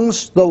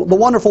tongues, the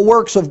wonderful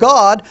works of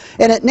God,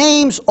 and it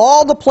names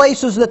all the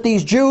places that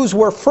these Jews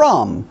were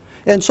from.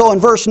 And so in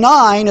verse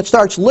 9, it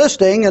starts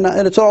listing, and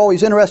it's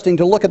always interesting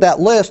to look at that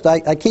list.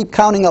 I keep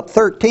counting up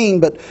 13,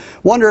 but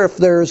wonder if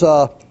there's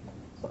a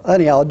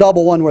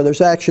double one where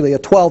there's actually a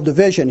 12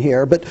 division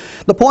here. But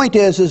the point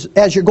is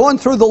as you're going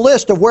through the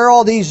list of where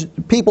all these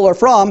people are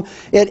from,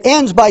 it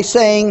ends by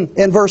saying,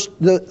 in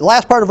the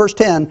last part of verse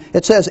 10,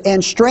 it says,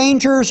 "And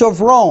strangers of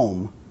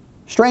Rome."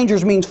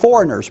 Strangers means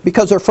foreigners,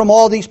 because they're from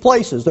all these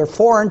places. They're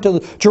foreign to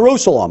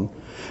Jerusalem.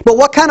 But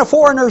what kind of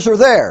foreigners are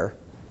there?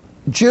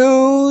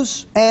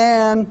 Jews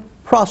and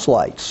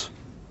proselytes.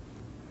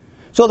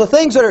 So the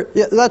things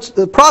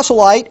the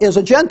proselyte is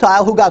a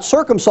Gentile who got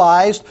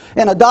circumcised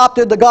and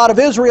adopted the God of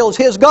Israel as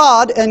his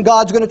God, and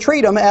God's going to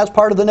treat him as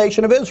part of the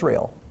nation of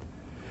Israel.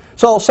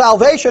 So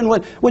salvation,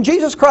 when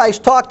Jesus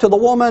Christ talked to the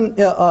woman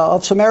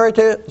of Samaria,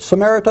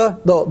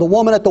 the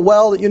woman at the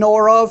well that you know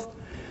her of,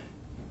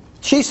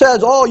 she says,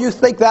 "Oh, you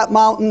think that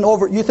mountain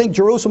you think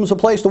Jerusalem's a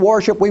place to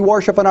worship? We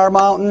worship in our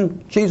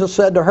mountain." Jesus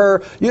said to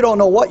her, "You don't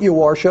know what you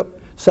worship.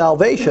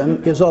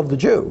 Salvation is of the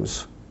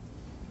Jews."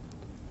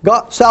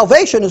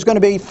 Salvation is going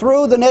to be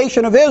through the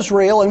nation of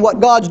Israel, and what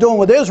God's doing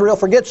with Israel,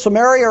 forget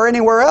Samaria or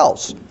anywhere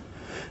else.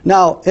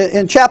 Now,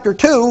 in chapter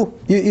 2,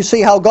 you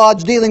see how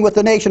God's dealing with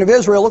the nation of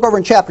Israel. Look over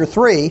in chapter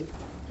 3.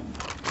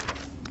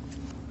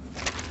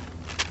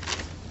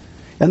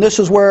 And this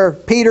is where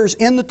Peter's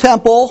in the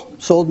temple,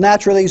 so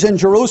naturally he's in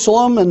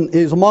Jerusalem and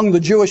he's among the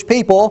Jewish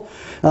people.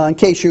 In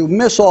case you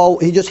miss all,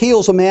 he just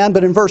heals a man.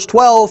 But in verse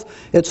 12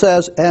 it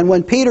says, "And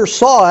when Peter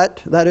saw it,"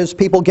 that is,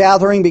 people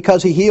gathering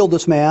because he healed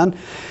this man,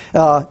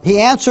 "he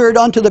answered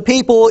unto the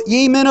people,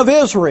 Ye men of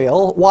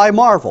Israel, why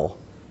marvel?"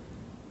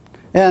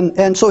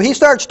 And so he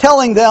starts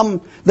telling them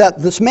that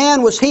this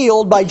man was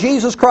healed by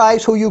Jesus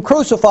Christ, who you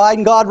crucified,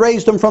 and God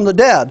raised him from the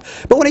dead.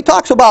 But when he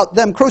talks about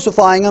them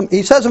crucifying him,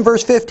 he says in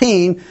verse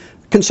 15,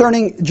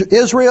 concerning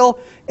Israel,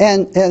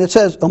 and it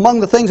says, among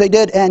the things they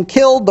did, "And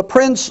killed the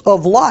Prince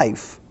of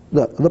Life,"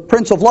 the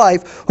Prince of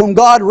Life, "whom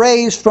God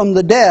raised from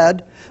the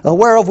dead,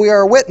 whereof we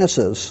are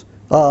witnesses."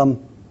 Well,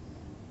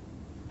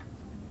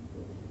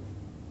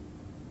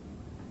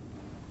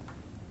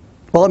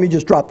 let me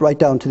just drop right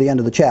down to the end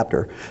of the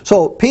chapter.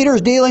 So Peter's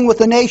dealing with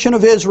the nation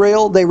of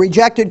Israel. They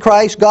rejected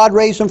Christ. God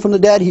raised him from the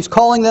dead. He's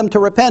calling them to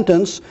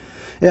repentance.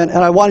 And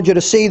I wanted you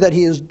to see that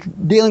he is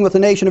dealing with the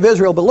nation of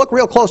Israel. But look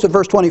real close at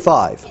verse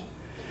 25.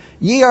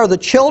 "Ye are the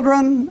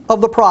children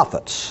of the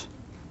prophets,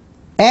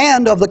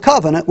 and of the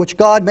covenant which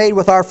God made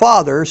with our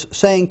fathers,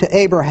 saying to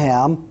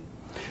Abraham,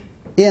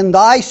 In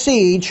thy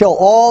seed shall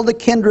all the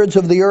kindreds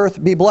of the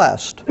earth be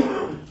blessed.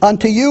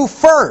 Unto you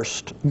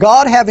first,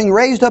 God having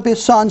raised up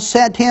his Son,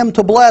 sent him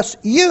to bless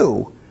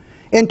you,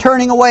 in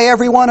turning away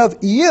every one of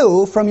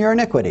you from your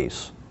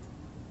iniquities."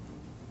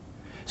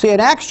 See, in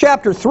Acts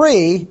chapter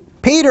 3,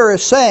 Peter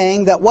is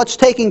saying that what's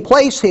taking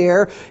place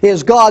here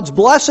is God's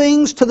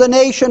blessings to the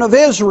nation of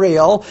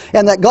Israel,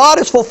 and that God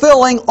is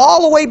fulfilling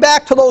all the way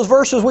back to those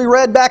verses we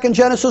read back in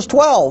Genesis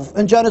 12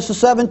 and Genesis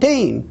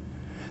 17.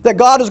 That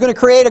God is going to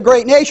create a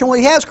great nation. Well,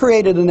 he has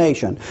created a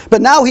nation.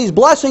 But now he's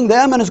blessing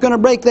them and is going to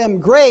make them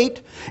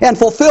great and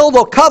fulfill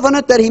the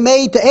covenant that he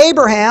made to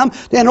Abraham.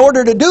 In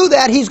order to do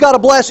that, he's got to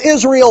bless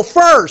Israel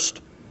first.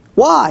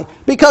 Why?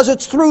 Because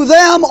it's through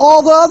them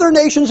all the other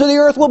nations of the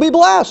earth will be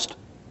blessed.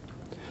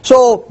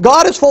 So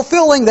God is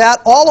fulfilling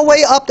that all the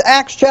way up to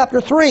Acts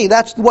chapter 3.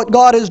 That's what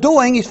God is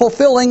doing. He's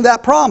fulfilling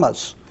that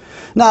promise.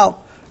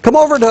 Now, come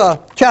over to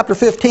chapter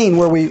 15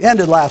 where we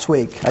ended last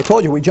week. I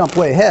told you we jumped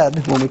way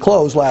ahead when we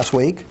closed last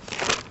week.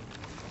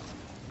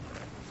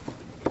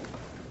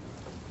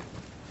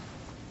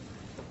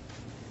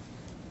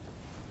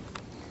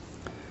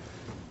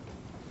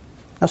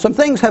 Now, some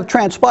things have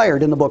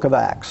transpired in the book of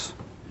Acts.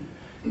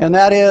 And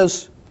that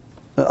is,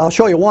 I'll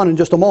show you one in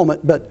just a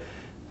moment, but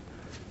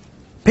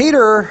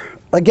Peter,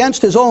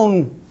 against his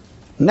own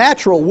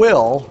natural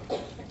will,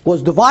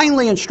 was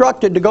divinely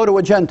instructed to go to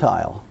a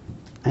Gentile.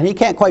 And he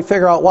can't quite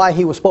figure out why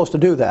he was supposed to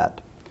do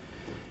that.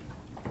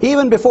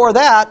 Even before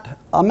that,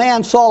 a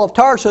man, Saul of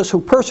Tarsus, who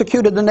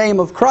persecuted the name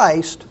of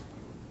Christ,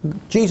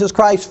 Jesus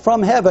Christ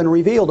from heaven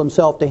revealed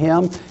himself to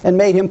him and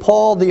made him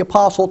Paul the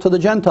apostle to the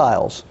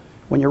Gentiles.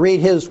 When you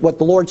read what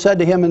the Lord said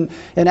to him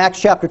in Acts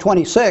chapter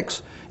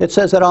 26, it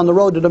says that on the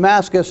road to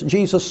Damascus,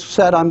 Jesus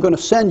said, I'm going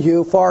to send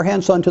you far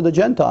hence unto the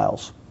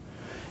Gentiles.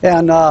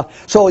 And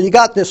so you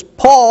got this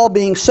Paul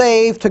being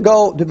saved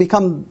to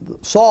become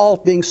Saul,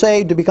 being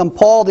saved to become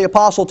Paul the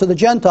apostle to the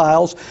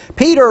Gentiles.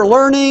 Peter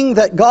learning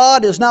that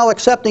God is now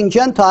accepting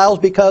Gentiles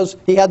because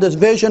he had this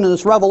vision and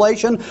this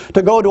revelation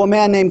to go to a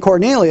man named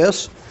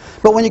Cornelius.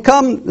 But when you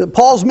come,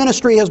 Paul's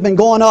ministry has been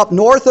going up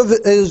north of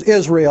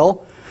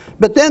Israel.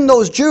 But then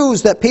those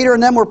Jews that Peter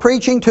and them were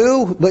preaching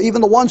to,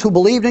 even the ones who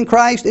believed in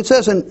Christ, it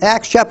says in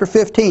Acts chapter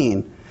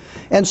 15,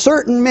 and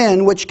certain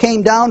men which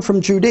came down from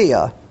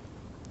Judea.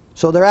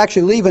 So they're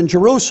actually leaving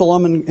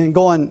Jerusalem and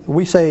going,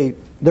 we say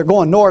they're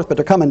going north, but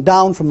they're coming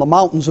down from the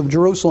mountains of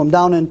Jerusalem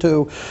down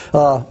into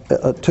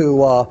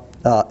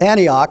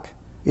Antioch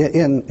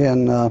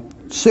in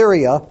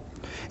Syria.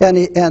 And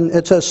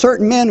it says,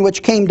 certain men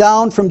which came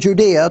down from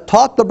Judea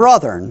taught the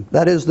brethren,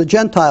 that is the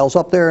Gentiles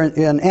up there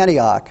in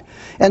Antioch,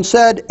 and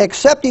said,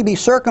 except ye be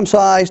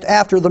circumcised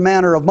after the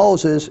manner of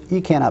Moses,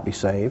 ye cannot be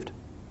saved.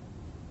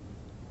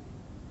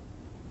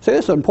 See,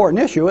 this is an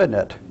important issue, isn't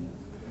it?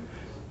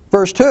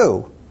 Verse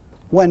 2,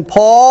 when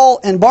Paul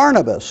and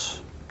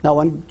Barnabas, now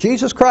when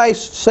Jesus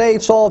Christ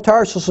saved Saul of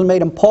Tarsus and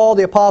made him Paul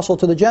the apostle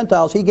to the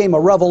Gentiles, he gave him a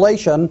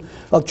revelation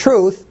of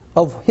truth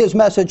of his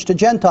message to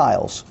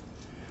Gentiles.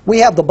 We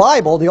have the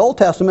Bible, the Old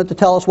Testament, to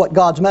tell us what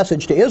God's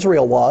message to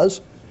Israel was.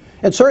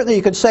 And certainly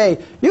you could say,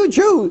 you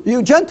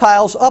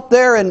Gentiles up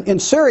there in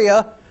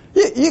Syria,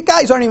 you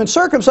guys aren't even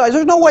circumcised.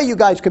 There's no way you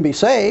guys can be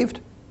saved.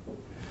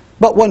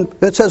 But when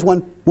it says,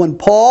 when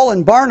Paul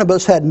and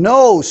Barnabas had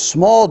no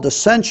small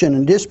dissension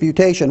and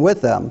disputation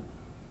with them,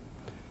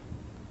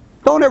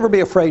 don't ever be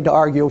afraid to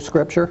argue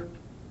Scripture.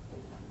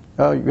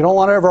 You don't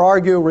want to ever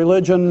argue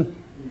religion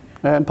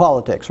and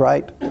politics,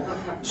 right?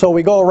 So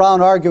we go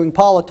around arguing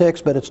politics,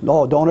 but it's,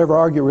 no, don't ever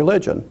argue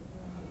religion.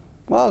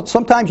 Well,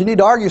 sometimes you need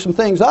to argue some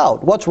things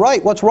out. What's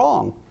right, what's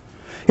wrong?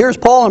 Here's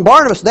Paul and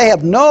Barnabas. They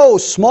have no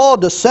small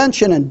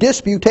dissension and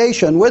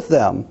disputation with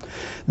them.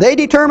 They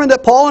determined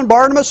that Paul and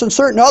Barnabas and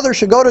certain others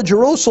should go to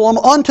Jerusalem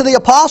unto the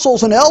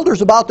apostles and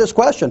elders about this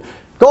question.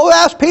 Go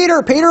ask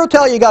Peter. Peter will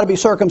tell you got to be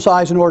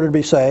circumcised in order to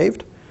be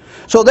saved.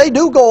 So they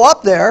do go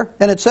up there,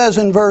 and it says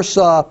in verse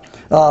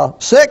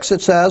 6,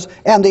 it says,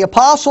 and the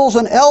apostles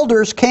and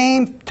elders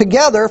came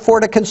together for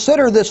to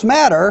consider this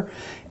matter,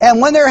 and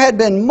when there had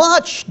been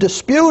much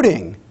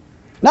disputing.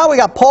 Now we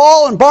got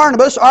Paul and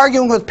Barnabas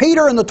arguing with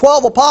Peter and the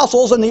 12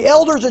 apostles and the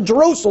elders at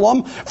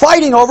Jerusalem,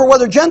 fighting over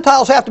whether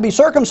Gentiles have to be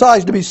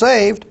circumcised to be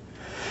saved.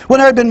 When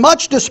there had been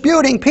much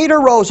disputing, Peter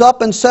rose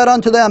up and said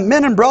unto them,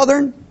 men and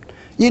brethren,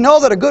 ye know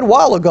that a good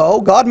while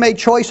ago God made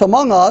choice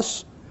among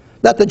us,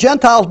 that the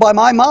Gentiles by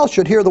my mouth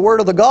should hear the word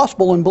of the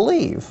gospel and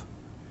believe.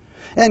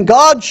 And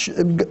God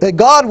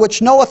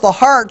which knoweth the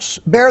hearts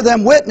bear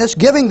them witness,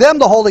 giving them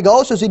the Holy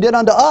Ghost as he did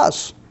unto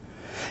us.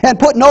 And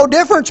put no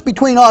difference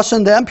between us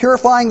and them,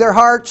 purifying their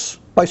hearts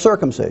by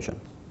circumcision.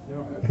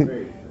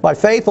 By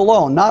faith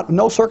alone,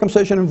 no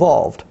circumcision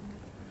involved.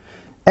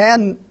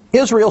 And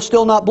Israel's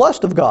still not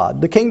blessed of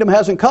God. The kingdom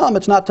hasn't come.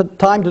 It's not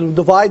time to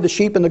divide the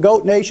sheep and the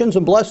goat nations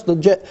and bless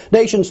the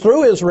nations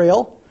through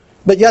Israel.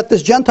 But yet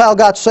this Gentile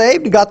got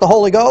saved, he got the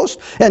Holy Ghost,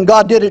 and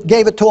God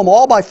gave it to him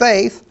all by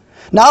faith.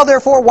 Now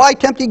therefore, why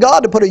tempt ye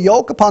God to put a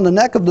yoke upon the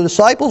neck of the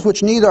disciples,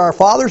 which neither our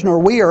fathers nor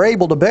we are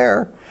able to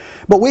bear?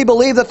 But we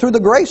believe that through the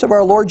grace of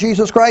our Lord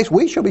Jesus Christ,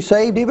 we shall be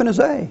saved even as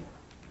they.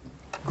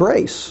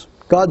 Grace,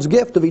 God's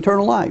gift of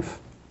eternal life.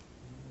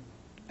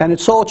 And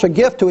it's such a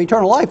gift to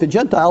eternal life that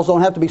Gentiles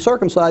don't have to be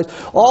circumcised.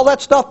 All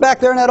that stuff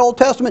back there in that Old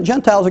Testament,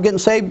 Gentiles are getting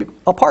saved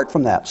apart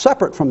from that,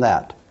 separate from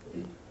that.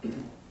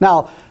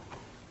 Now,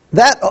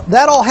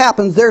 that all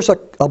happens. There's a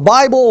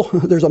Bible,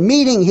 there's a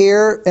meeting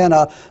here, and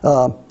what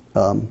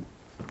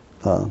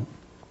do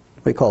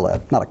you call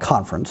that? Not a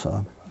conference.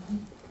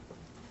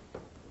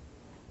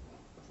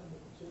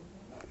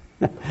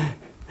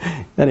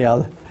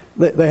 Anyhow,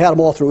 they had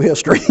them all through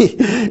history.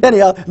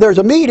 Anyhow, there's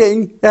a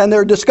meeting, and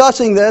they're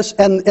discussing this,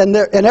 and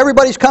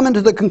everybody's coming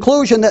to the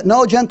conclusion that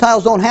no,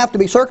 Gentiles don't have to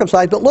be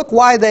circumcised. But look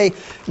why they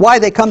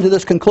come to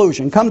this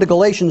conclusion. Come to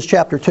Galatians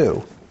chapter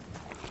 2.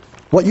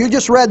 What you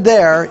just read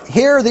there,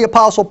 here the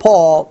Apostle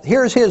Paul,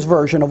 here's his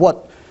version of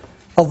what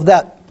of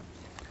that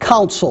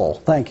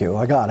council. Thank you,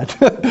 I got it.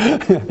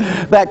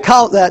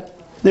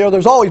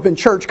 There's always been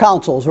church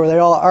councils where they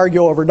all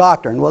argue over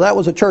doctrine. Well, that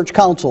was a church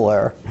council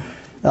there.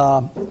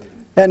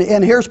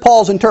 And here's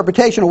Paul's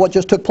interpretation of what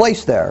just took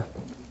place there.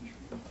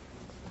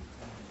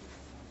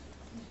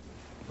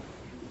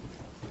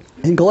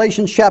 In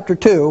Galatians chapter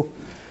 2,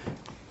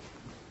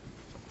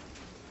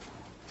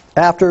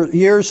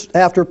 years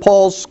after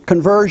Paul's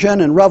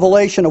conversion and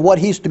revelation of what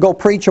he's to go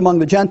preach among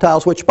the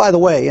Gentiles, which, by the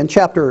way, in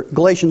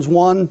Galatians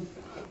 1,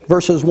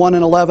 verses 1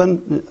 and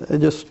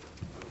 11,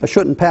 I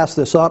shouldn't pass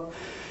this up.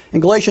 In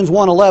Galatians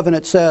 1:11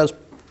 it says,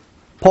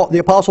 the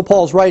Apostle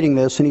Paul is writing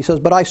this, and he says,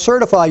 "But I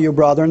certify you,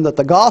 brethren, that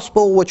the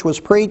gospel which was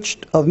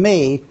preached of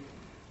me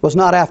was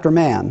not after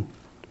man.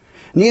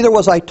 Neither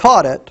was I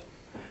taught it,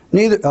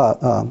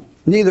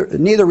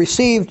 neither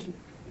received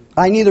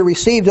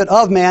it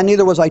of man,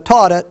 neither was I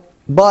taught it,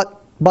 but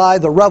by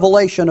the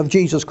revelation of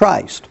Jesus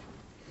Christ."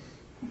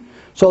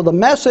 So the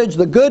message,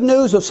 the good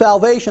news of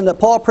salvation that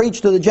Paul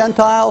preached to the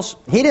Gentiles,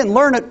 he didn't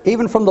learn it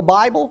even from the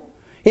Bible.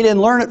 He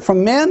didn't learn it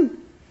from men.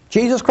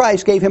 Jesus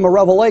Christ gave him a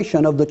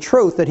revelation of the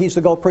truth that he's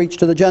to go preach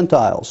to the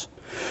Gentiles.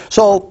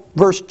 So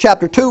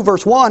chapter 2,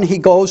 verse 1, he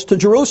goes to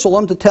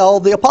Jerusalem to tell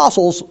the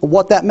apostles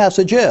what that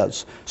message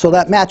is. So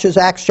that matches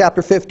Acts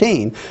chapter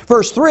 15.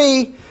 Verse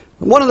 3,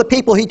 one of the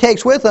people he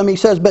takes with him, he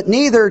says, "But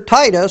neither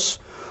Titus,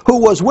 who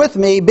was with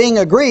me, being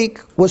a Greek,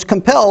 was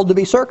compelled to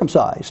be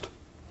circumcised."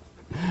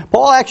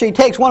 Paul actually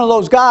takes one of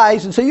those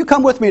guys and says, "You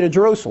come with me to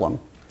Jerusalem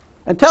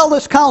and tell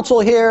this council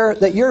here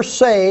that you're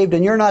saved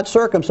and you're not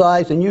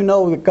circumcised and you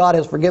know that God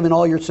has forgiven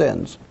all your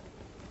sins."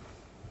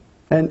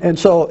 And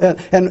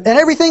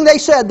everything they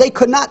said, they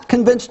could not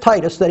convince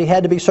Titus that he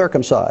had to be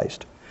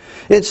circumcised.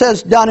 It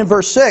says down in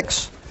verse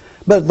 6,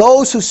 "But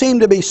those who seem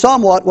to be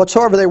somewhat,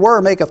 whatsoever they were,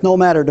 maketh no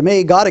matter to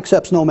me. God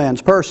accepts no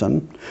man's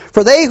person.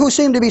 For they who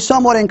seemed to be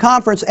somewhat in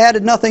conference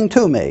added nothing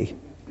to me.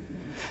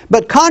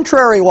 But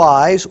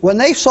contrariwise, when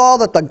they saw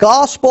that the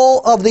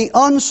gospel of the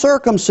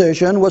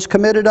uncircumcision was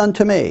committed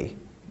unto me."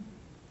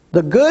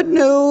 The good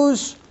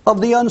news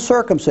of the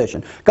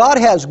uncircumcision. God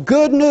has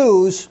good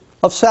news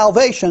of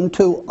salvation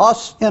to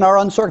us in our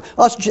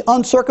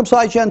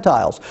uncircumcised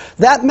Gentiles.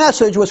 That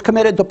message was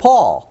committed to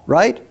Paul,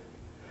 right?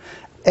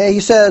 He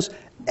says,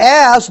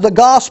 "As the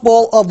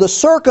gospel of the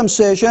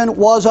circumcision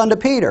was unto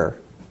Peter."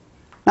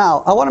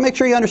 Now, I want to make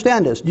sure you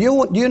understand this. Do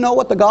you know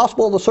what the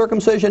gospel of the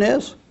circumcision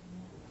is?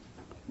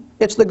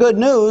 It's the good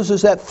news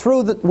is that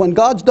when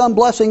God's done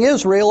blessing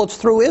Israel, it's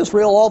through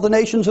Israel all the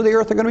nations of the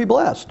earth are going to be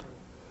blessed.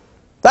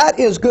 That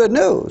is good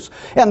news.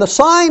 And the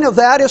sign of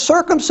that is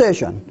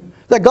circumcision,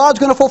 that God's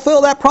going to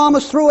fulfill that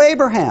promise through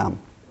Abraham.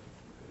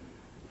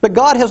 But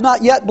God has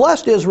not yet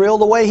blessed Israel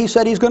the way he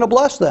said he's going to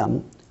bless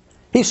them.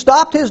 He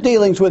stopped his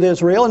dealings with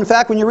Israel. In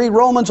fact, when you read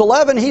Romans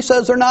 11, he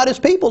says they're not his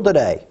people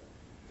today.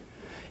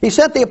 He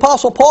sent the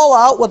Apostle Paul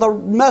out with a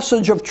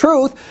message of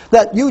truth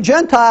that you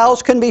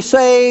Gentiles can be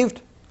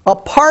saved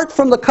apart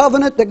from the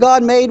covenant that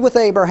God made with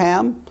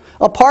Abraham,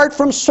 apart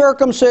from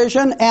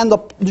circumcision and the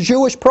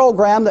Jewish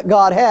program that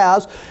God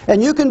has,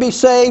 and you can be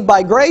saved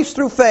by grace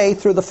through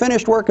faith through the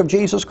finished work of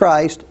Jesus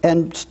Christ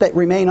and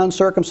remain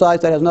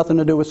uncircumcised. That has nothing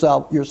to do with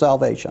your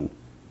salvation.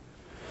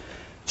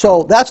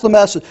 So that's the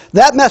message.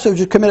 That message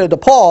is committed to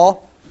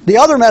Paul. The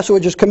other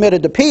message is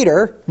committed to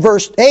Peter.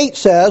 Verse 8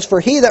 says, "For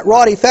he that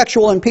wrought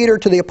effectual in Peter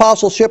to the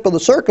apostleship of the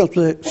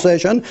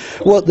circumcision,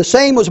 the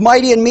same was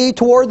mighty in me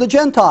toward the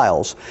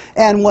Gentiles.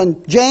 And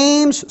when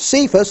James,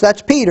 Cephas,"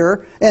 that's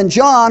Peter, "and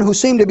John, who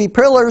seemed to be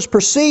pillars,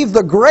 perceived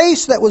the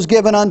grace that was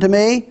given unto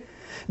me,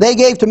 they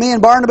gave to me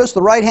and Barnabas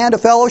the right hand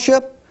of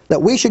fellowship,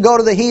 that we should go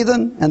to the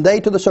heathen, and they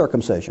to the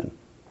circumcision."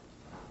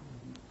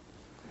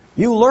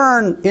 You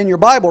learn in your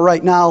Bible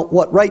right now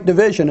what right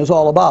division is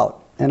all about,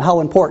 and how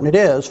important it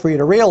is for you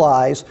to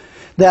realize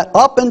that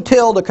up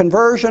until the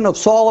conversion of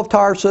Saul of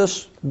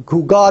Tarsus,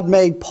 who God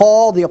made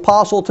Paul the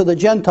apostle to the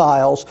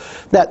Gentiles,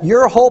 that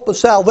your hope of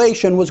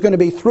salvation was going to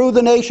be through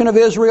the nation of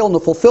Israel and the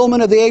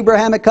fulfillment of the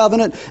Abrahamic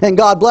covenant and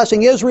God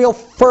blessing Israel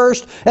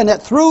first, and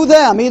that through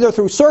them, either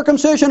through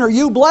circumcision or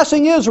you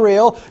blessing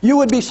Israel, you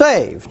would be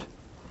saved.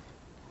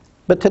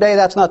 But today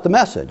that's not the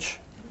message.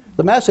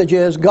 The message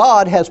is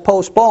God has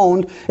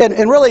postponed,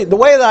 and really the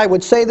way that I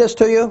would say this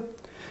to you,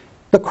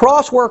 the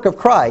cross work of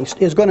Christ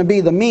is going to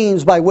be the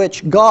means by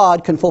which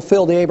God can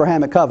fulfill the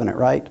Abrahamic covenant,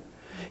 right?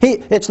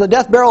 It's the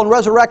death, burial, and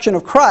resurrection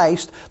of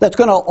Christ that's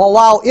going to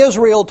allow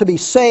Israel to be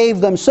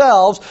saved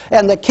themselves,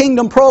 and the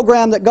kingdom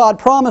program that God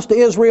promised to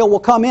Israel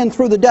will come in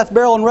through the death,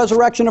 burial, and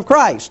resurrection of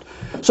Christ.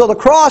 So the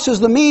cross is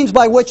the means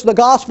by which the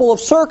gospel of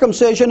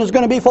circumcision is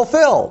going to be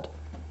fulfilled.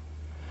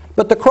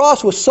 But the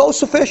cross was so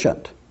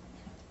sufficient,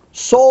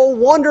 so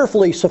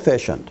wonderfully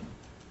sufficient,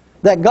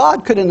 that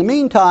God could in the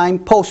meantime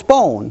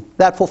postpone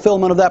that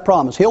fulfillment of that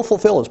promise. He'll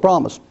fulfill His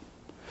promise.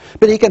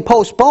 But He can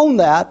postpone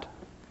that,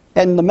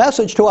 and the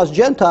message to us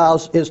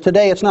Gentiles is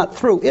today it's not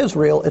through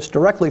Israel, it's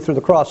directly through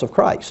the cross of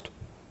Christ.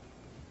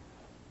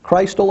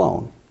 Christ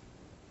alone.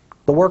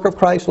 The work of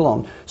Christ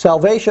alone.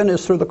 Salvation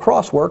is through the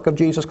cross work of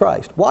Jesus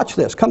Christ. Watch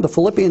this. Come to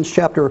Philippians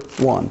chapter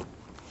 1.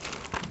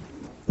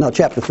 No,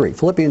 chapter 3.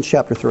 Philippians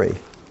chapter 3.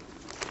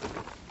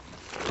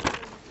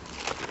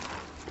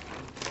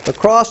 The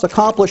cross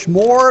accomplished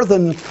more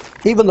than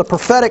even the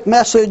prophetic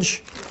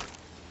message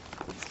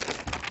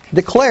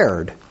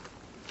declared.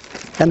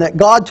 And that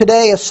God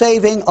today is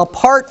saving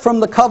apart from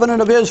the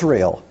covenant of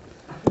Israel.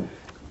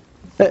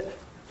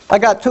 I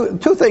got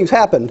two things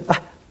happened.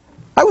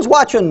 I was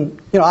watching,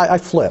 I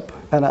flip.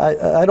 And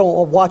I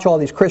don't watch all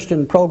these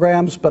Christian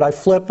programs, but I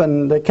flip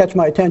and they catch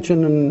my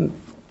attention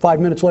and 5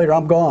 minutes later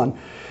I'm gone.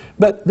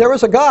 But there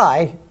was a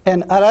guy,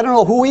 and I don't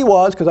know who he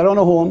was because I don't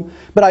know whom,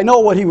 but I know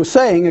what he was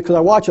saying because I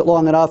watch it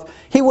long enough.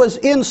 He was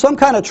in some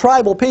kind of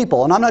tribal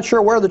people, and I'm not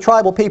sure where the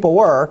tribal people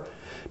were,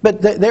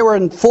 but they were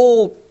in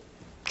full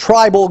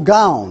tribal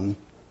gown.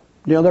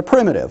 They're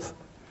primitive.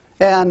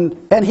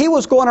 And he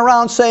was going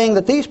around saying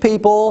that these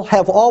people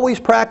have always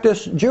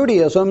practiced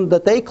Judaism,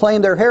 that they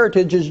claim their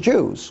heritage is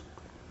Jews,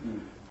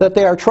 that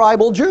they are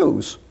tribal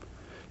Jews,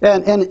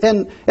 and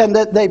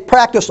that they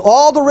practiced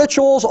all the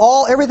rituals,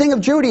 everything of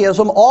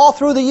Judaism all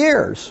through the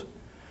years.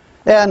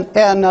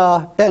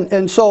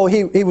 And so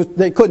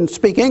they couldn't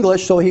speak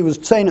English, so he was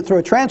saying it through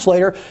a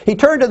translator. He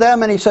turned to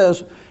them and he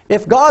says,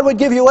 "If God would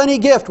give you any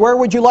gift, where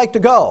would you like to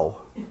go?"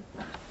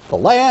 "The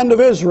land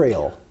of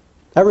Israel."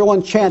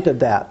 Everyone chanted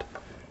that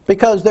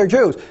because they're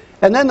Jews.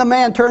 And then the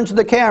man turns to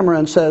the camera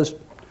and says,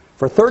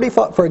 for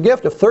a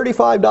gift of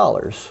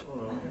 $35,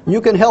 you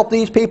can help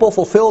these people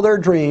fulfill their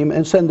dream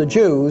and send the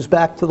Jews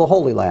back to the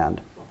Holy Land.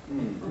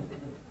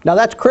 Now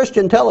that's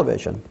Christian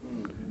television.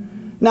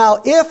 Now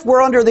if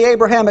we're under the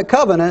Abrahamic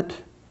covenant,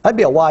 that'd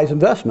be a wise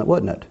investment,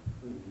 wouldn't it?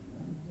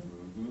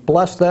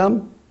 Bless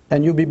them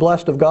and you be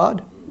blessed of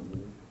God.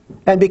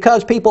 And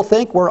because people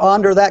think we're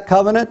under that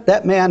covenant,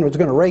 that man was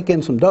going to rake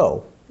in some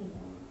dough.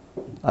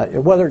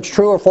 Whether it's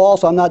true or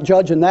false, I'm not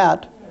judging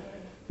that.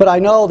 But I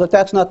know that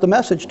that's not the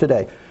message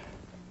today.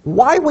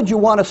 Why would you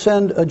want to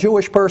send a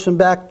Jewish person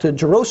back to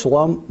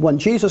Jerusalem when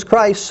Jesus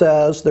Christ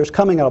says there's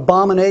coming an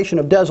abomination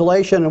of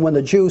desolation, and when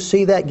the Jews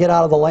see that, get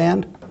out of the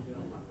land?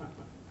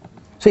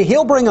 See,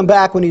 he'll bring them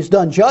back when he's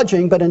done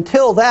judging, but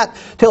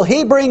till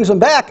he brings them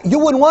back, you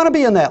wouldn't want to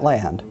be in that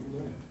land.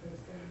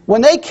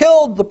 When they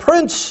killed the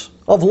Prince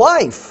of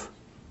Life,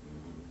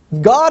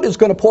 God is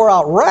going to pour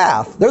out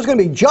wrath. There's going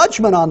to be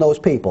judgment on those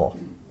people.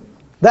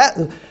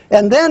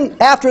 And then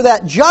after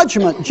that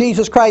judgment,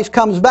 Jesus Christ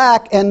comes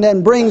back and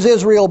then brings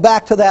Israel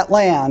back to that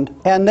land.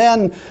 And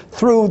then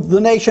through the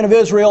nation of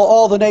Israel,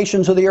 all the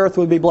nations of the earth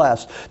would be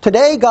blessed.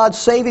 Today, God's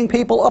saving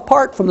people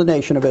apart from the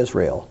nation of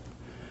Israel.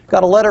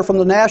 Got a letter from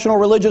the National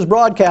Religious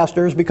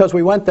Broadcasters because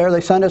we went there. They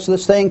sent us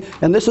this thing,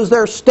 and this is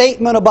their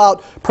statement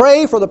about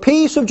pray for the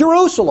peace of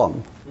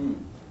Jerusalem.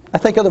 I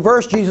think of the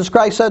verse Jesus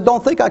Christ said,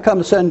 "Don't think I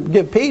come to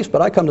give peace,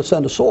 but I come to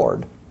send a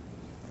sword."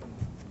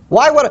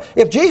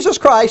 If Jesus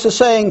Christ is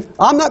saying,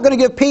 "I'm not going to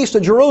give peace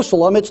to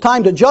Jerusalem, it's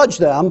time to judge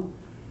them,"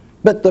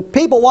 but the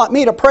people want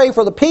me to pray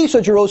for the peace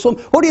of Jerusalem,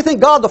 who do you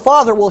think God the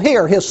Father will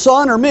hear, his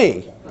Son or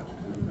me?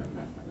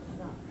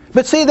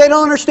 But see, they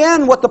don't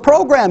understand what the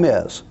program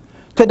is.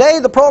 Today,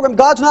 the program,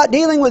 God's not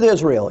dealing with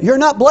Israel. You're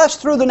not blessed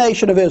through the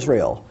nation of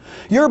Israel.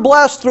 You're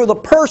blessed through the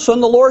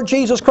person, the Lord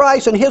Jesus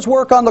Christ, and his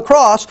work on the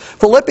cross.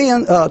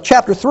 Philippians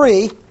chapter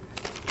 3,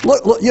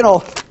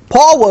 look,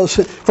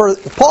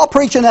 Paul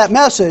preaching that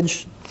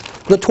message,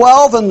 the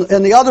 12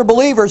 and the other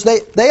believers,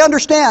 they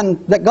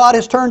understand that God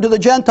has turned to the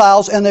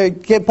Gentiles, and they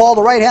gave Paul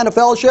the right hand of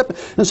fellowship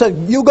and said,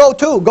 "You go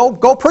too,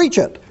 go preach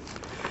it."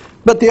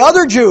 But the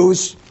other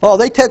Jews,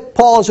 they take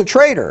Paul as a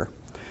traitor.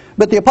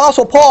 But the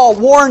Apostle Paul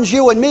warns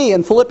you and me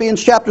in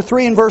Philippians chapter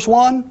 3 and verse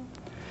 1.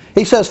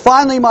 He says,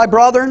 "Finally, my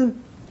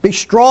brethren, be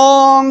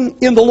strong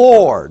in the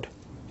Lord.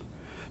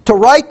 To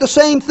write the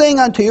same thing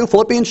unto you,"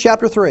 Philippians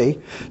chapter 3,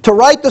 "to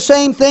write the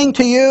same thing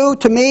to you,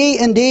 to me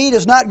indeed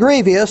is not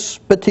grievous,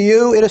 but to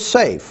you it is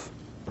safe."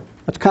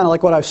 That's kind of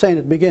like what I was saying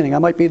at the beginning. I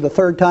might be the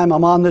third time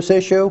I'm on this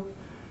issue,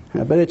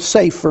 but it's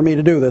safe for me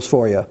to do this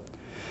for you.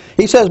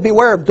 He says,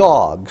 "Beware of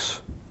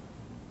dogs."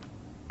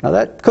 Now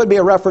that could be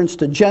a reference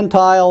to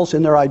Gentiles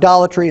in their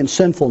idolatry and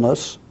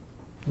sinfulness,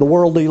 the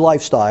worldly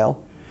lifestyle.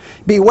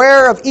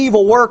 "Beware of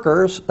evil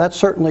workers," that's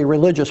certainly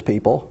religious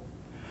people.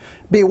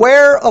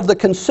 "Beware of the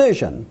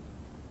concision."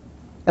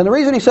 And the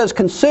reason he says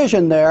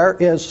concision there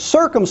is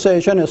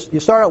circumcision is you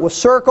start out with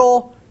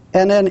circle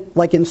and then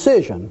like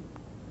incision.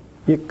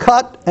 You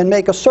cut and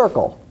make a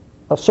circle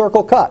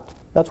cut.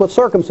 That's what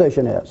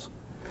circumcision is.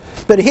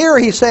 But here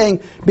he's saying,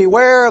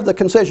 beware of the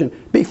concision.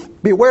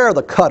 Beware of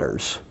the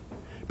cutters.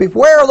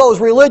 Beware of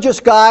those religious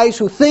guys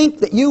who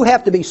think that you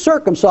have to be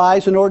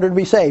circumcised in order to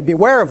be saved.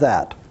 Beware of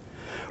that.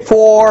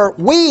 "For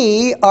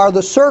we are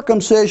the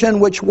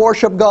circumcision which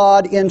worship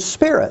God in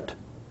spirit,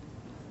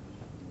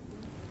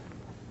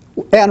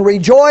 and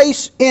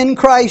rejoice in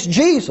Christ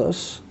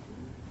Jesus,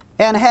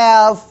 and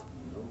have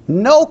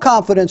no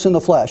confidence in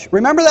the flesh."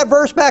 Remember that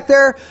verse back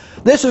there?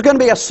 This is going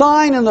to be a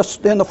sign in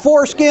the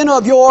foreskin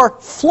of your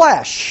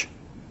flesh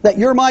that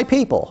you're my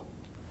people.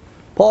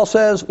 Paul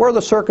says, we're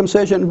the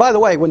circumcision. And by the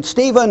way, when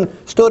Stephen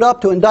stood up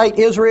to indict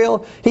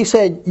Israel, he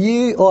said,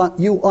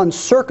 you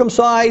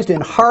uncircumcised in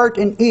heart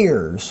and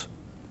ears.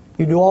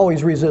 you do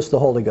always resist the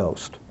Holy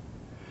Ghost.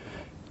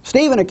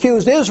 Stephen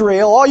accused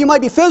Israel, oh, you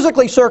might be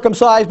physically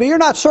circumcised, but you're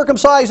not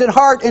circumcised in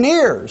heart and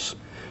ears.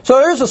 So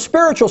there's a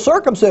spiritual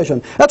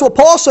circumcision. That's what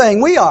Paul's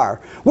saying we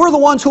are. We're the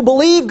ones who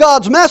believe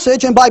God's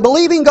message, and by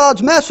believing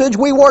God's message,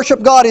 we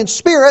worship God in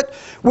spirit.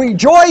 We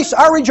rejoice.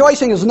 Our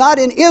rejoicing is not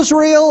in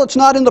Israel. It's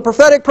not in the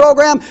prophetic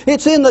program.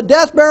 It's in the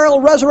death, burial,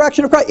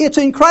 resurrection of Christ. It's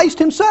in Christ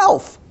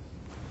Himself.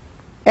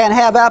 And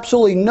have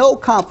absolutely no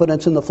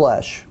confidence in the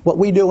flesh. What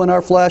we do in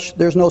our flesh,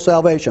 there's no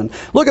salvation.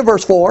 Look at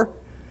verse 4.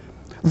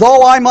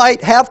 Though I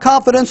might have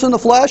confidence in the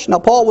flesh. Now,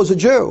 Paul was a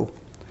Jew.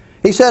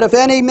 He said, if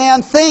any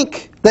man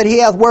think that he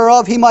hath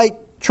whereof he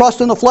might trust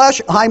in the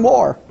flesh, I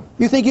more.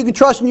 You think you can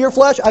trust in your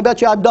flesh? I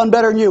bet you I've done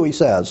better than you, he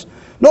says.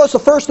 Notice the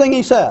first thing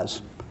he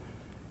says.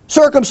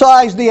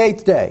 Circumcised the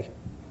 8th day.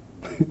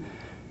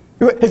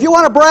 If you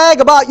want to brag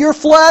about your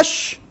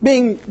flesh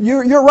being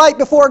you're right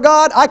before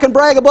God, I can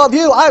brag above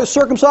you. I was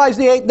circumcised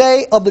the 8th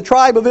day of the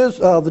tribe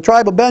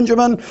of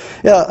Benjamin.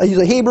 He's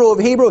a Hebrew of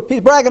Hebrew.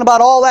 He's bragging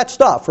about all that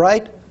stuff,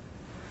 right?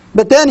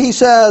 But then he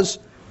says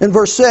in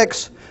verse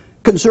 6,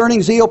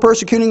 concerning zeal,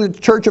 persecuting the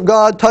church of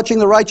God, touching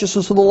the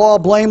righteousness of the law,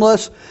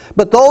 blameless.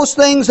 But those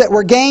things that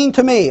were gained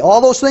to me,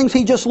 all those things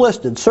he just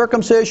listed,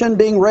 circumcision,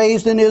 being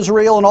raised in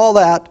Israel and all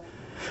that,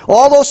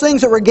 all those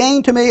things that were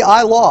gained to me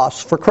I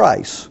lost for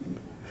Christ.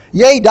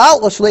 Yea,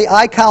 doubtlessly,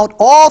 I count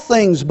all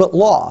things but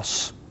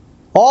loss.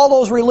 All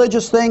those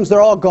religious things,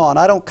 they're all gone.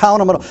 I don't count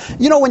them at all.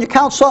 You know, when you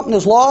count something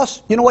as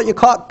loss, you know what you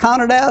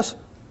count it as?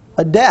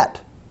 A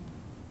debt.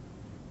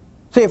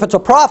 See, if it's a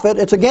profit,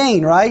 it's a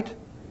gain, right?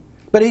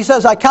 But he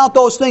says, I count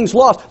those things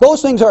lost.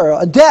 Those things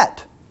are a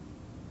debt.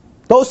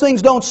 Those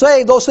things don't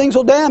save. Those things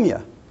will damn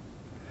you.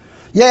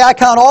 Yea, I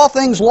count all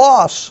things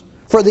loss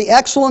for the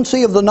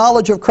excellency of the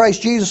knowledge of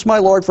Christ Jesus my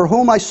Lord, for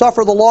whom I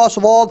suffer the loss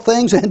of all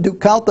things, and do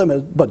count them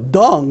as but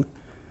dung,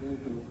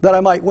 that I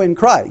might win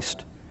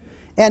Christ.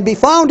 And be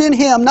found in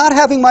Him, not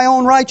having my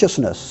own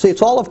righteousness. See,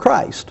 it's all of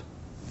Christ.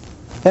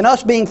 And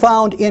us being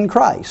found in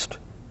Christ.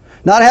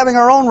 Not having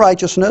our own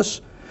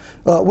righteousness,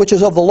 which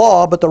is of the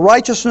law, but the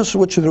righteousness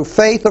which is through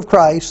faith of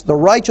Christ, the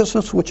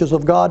righteousness which is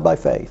of God by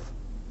faith.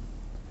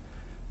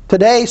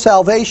 Today,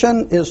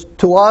 salvation is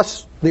to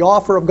us the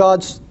offer of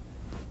God's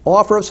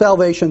offer of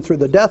salvation through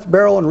the death,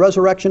 burial, and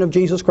resurrection of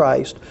Jesus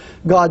Christ.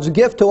 God's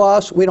gift to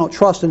us. We don't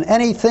trust in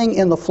anything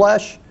in the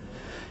flesh.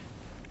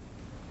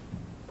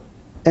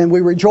 And we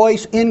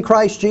rejoice in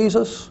Christ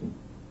Jesus.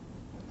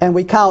 And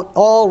we count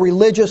all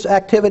religious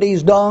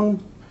activities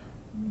dung,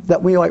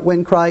 that we might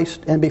win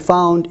Christ and be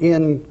found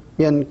in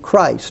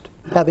Christ,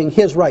 having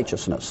His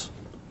righteousness.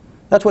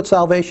 That's what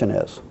salvation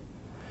is.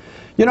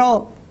 You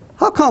know,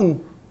 how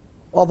come,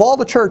 of all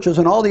the churches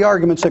and all the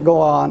arguments that go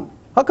on,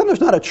 how come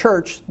there's not a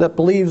church that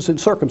believes in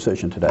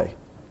circumcision today?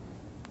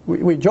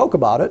 We joke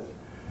about it.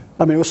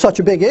 I mean, it was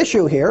such a big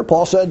issue here.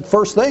 Paul said,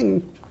 first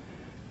thing,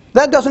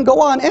 that doesn't go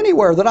on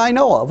anywhere that I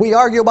know of. We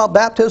argue about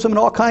baptism and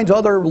all kinds of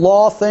other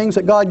law things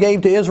that God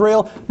gave to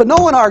Israel, but no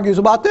one argues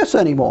about this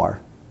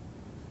anymore.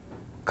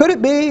 Could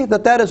it be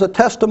that that is a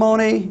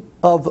testimony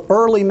of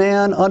early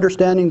man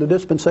understanding the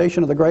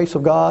dispensation of the grace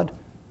of God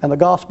and the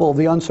gospel of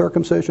the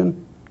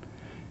uncircumcision?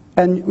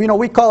 And, you know,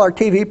 we call our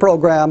TV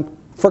program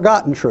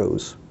Forgotten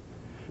Truths.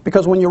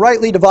 Because when you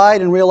rightly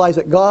divide and realize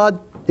that God,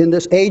 in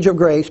this age of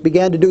grace,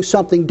 began to do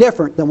something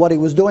different than what He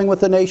was doing with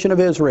the nation of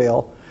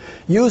Israel,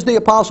 used the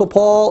Apostle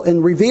Paul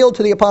and revealed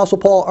to the Apostle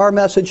Paul our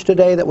message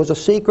today that was a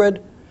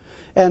secret.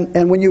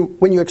 And when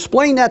you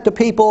explain that to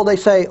people, they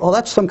say, oh,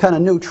 that's some kind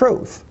of new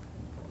truth.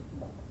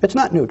 It's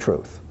not new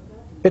truth.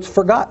 It's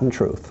forgotten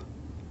truth.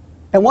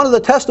 And one of the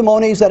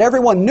testimonies that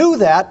everyone knew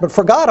that but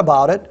forgot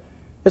about it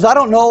is, I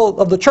don't know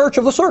of the church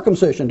of the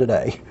circumcision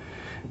today.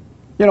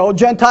 You know,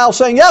 Gentiles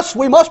saying, yes,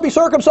 we must be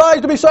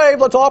circumcised to be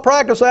saved. Let's all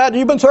practice that.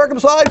 You've been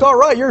circumcised? All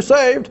right, you're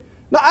saved.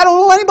 Now, I don't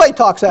know anybody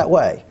talks that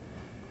way.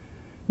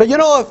 But you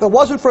know, if it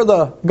wasn't for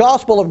the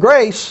gospel of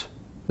grace,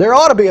 there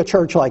ought to be a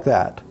church like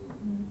that.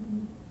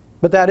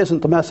 But that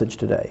isn't the message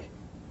today.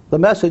 The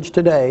message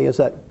today is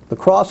that the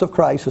cross of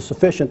Christ is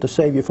sufficient to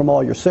save you from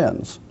all your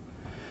sins.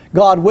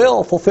 God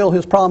will fulfill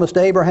His promise to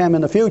Abraham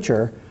in the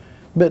future,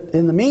 but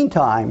in the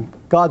meantime,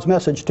 God's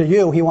message to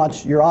you, He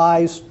wants your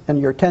eyes and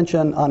your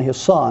attention on His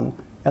Son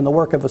and the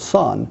work of His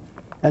Son,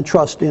 and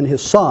trust in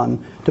His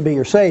Son to be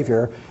your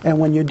Savior. And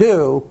when you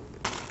do,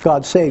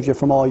 God saves you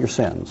from all your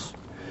sins.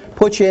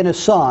 Puts you in His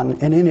Son,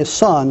 and in His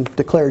Son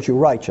declares you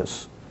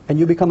righteous. And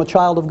you become a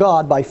child of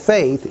God by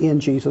faith in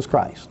Jesus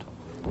Christ.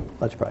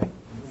 Let's pray.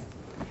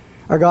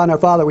 Our God and our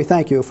Father, we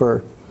thank You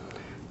for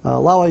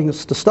allowing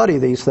us to study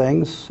these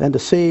things and to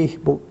see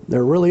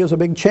there really is a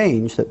big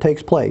change that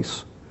takes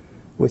place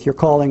with Your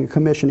calling and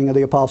commissioning of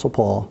the Apostle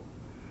Paul.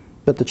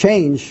 But the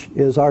change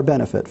is our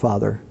benefit,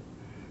 Father,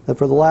 that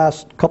for the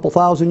last couple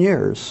thousand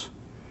years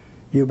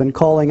You've been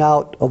calling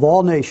out of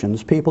all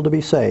nations people to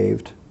be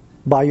saved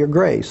by Your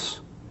grace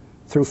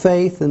through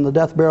faith in the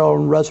death, burial,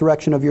 and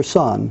resurrection of Your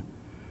Son,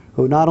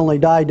 who not only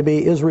died to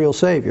be Israel's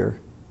Savior,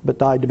 but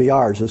died to be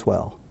ours as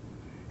well.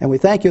 And we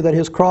thank You that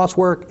His cross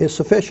work is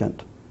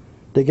sufficient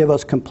to give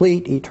us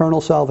complete eternal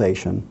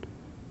salvation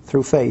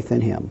through faith in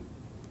Him.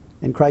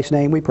 In Christ's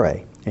name we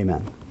pray.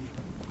 Amen.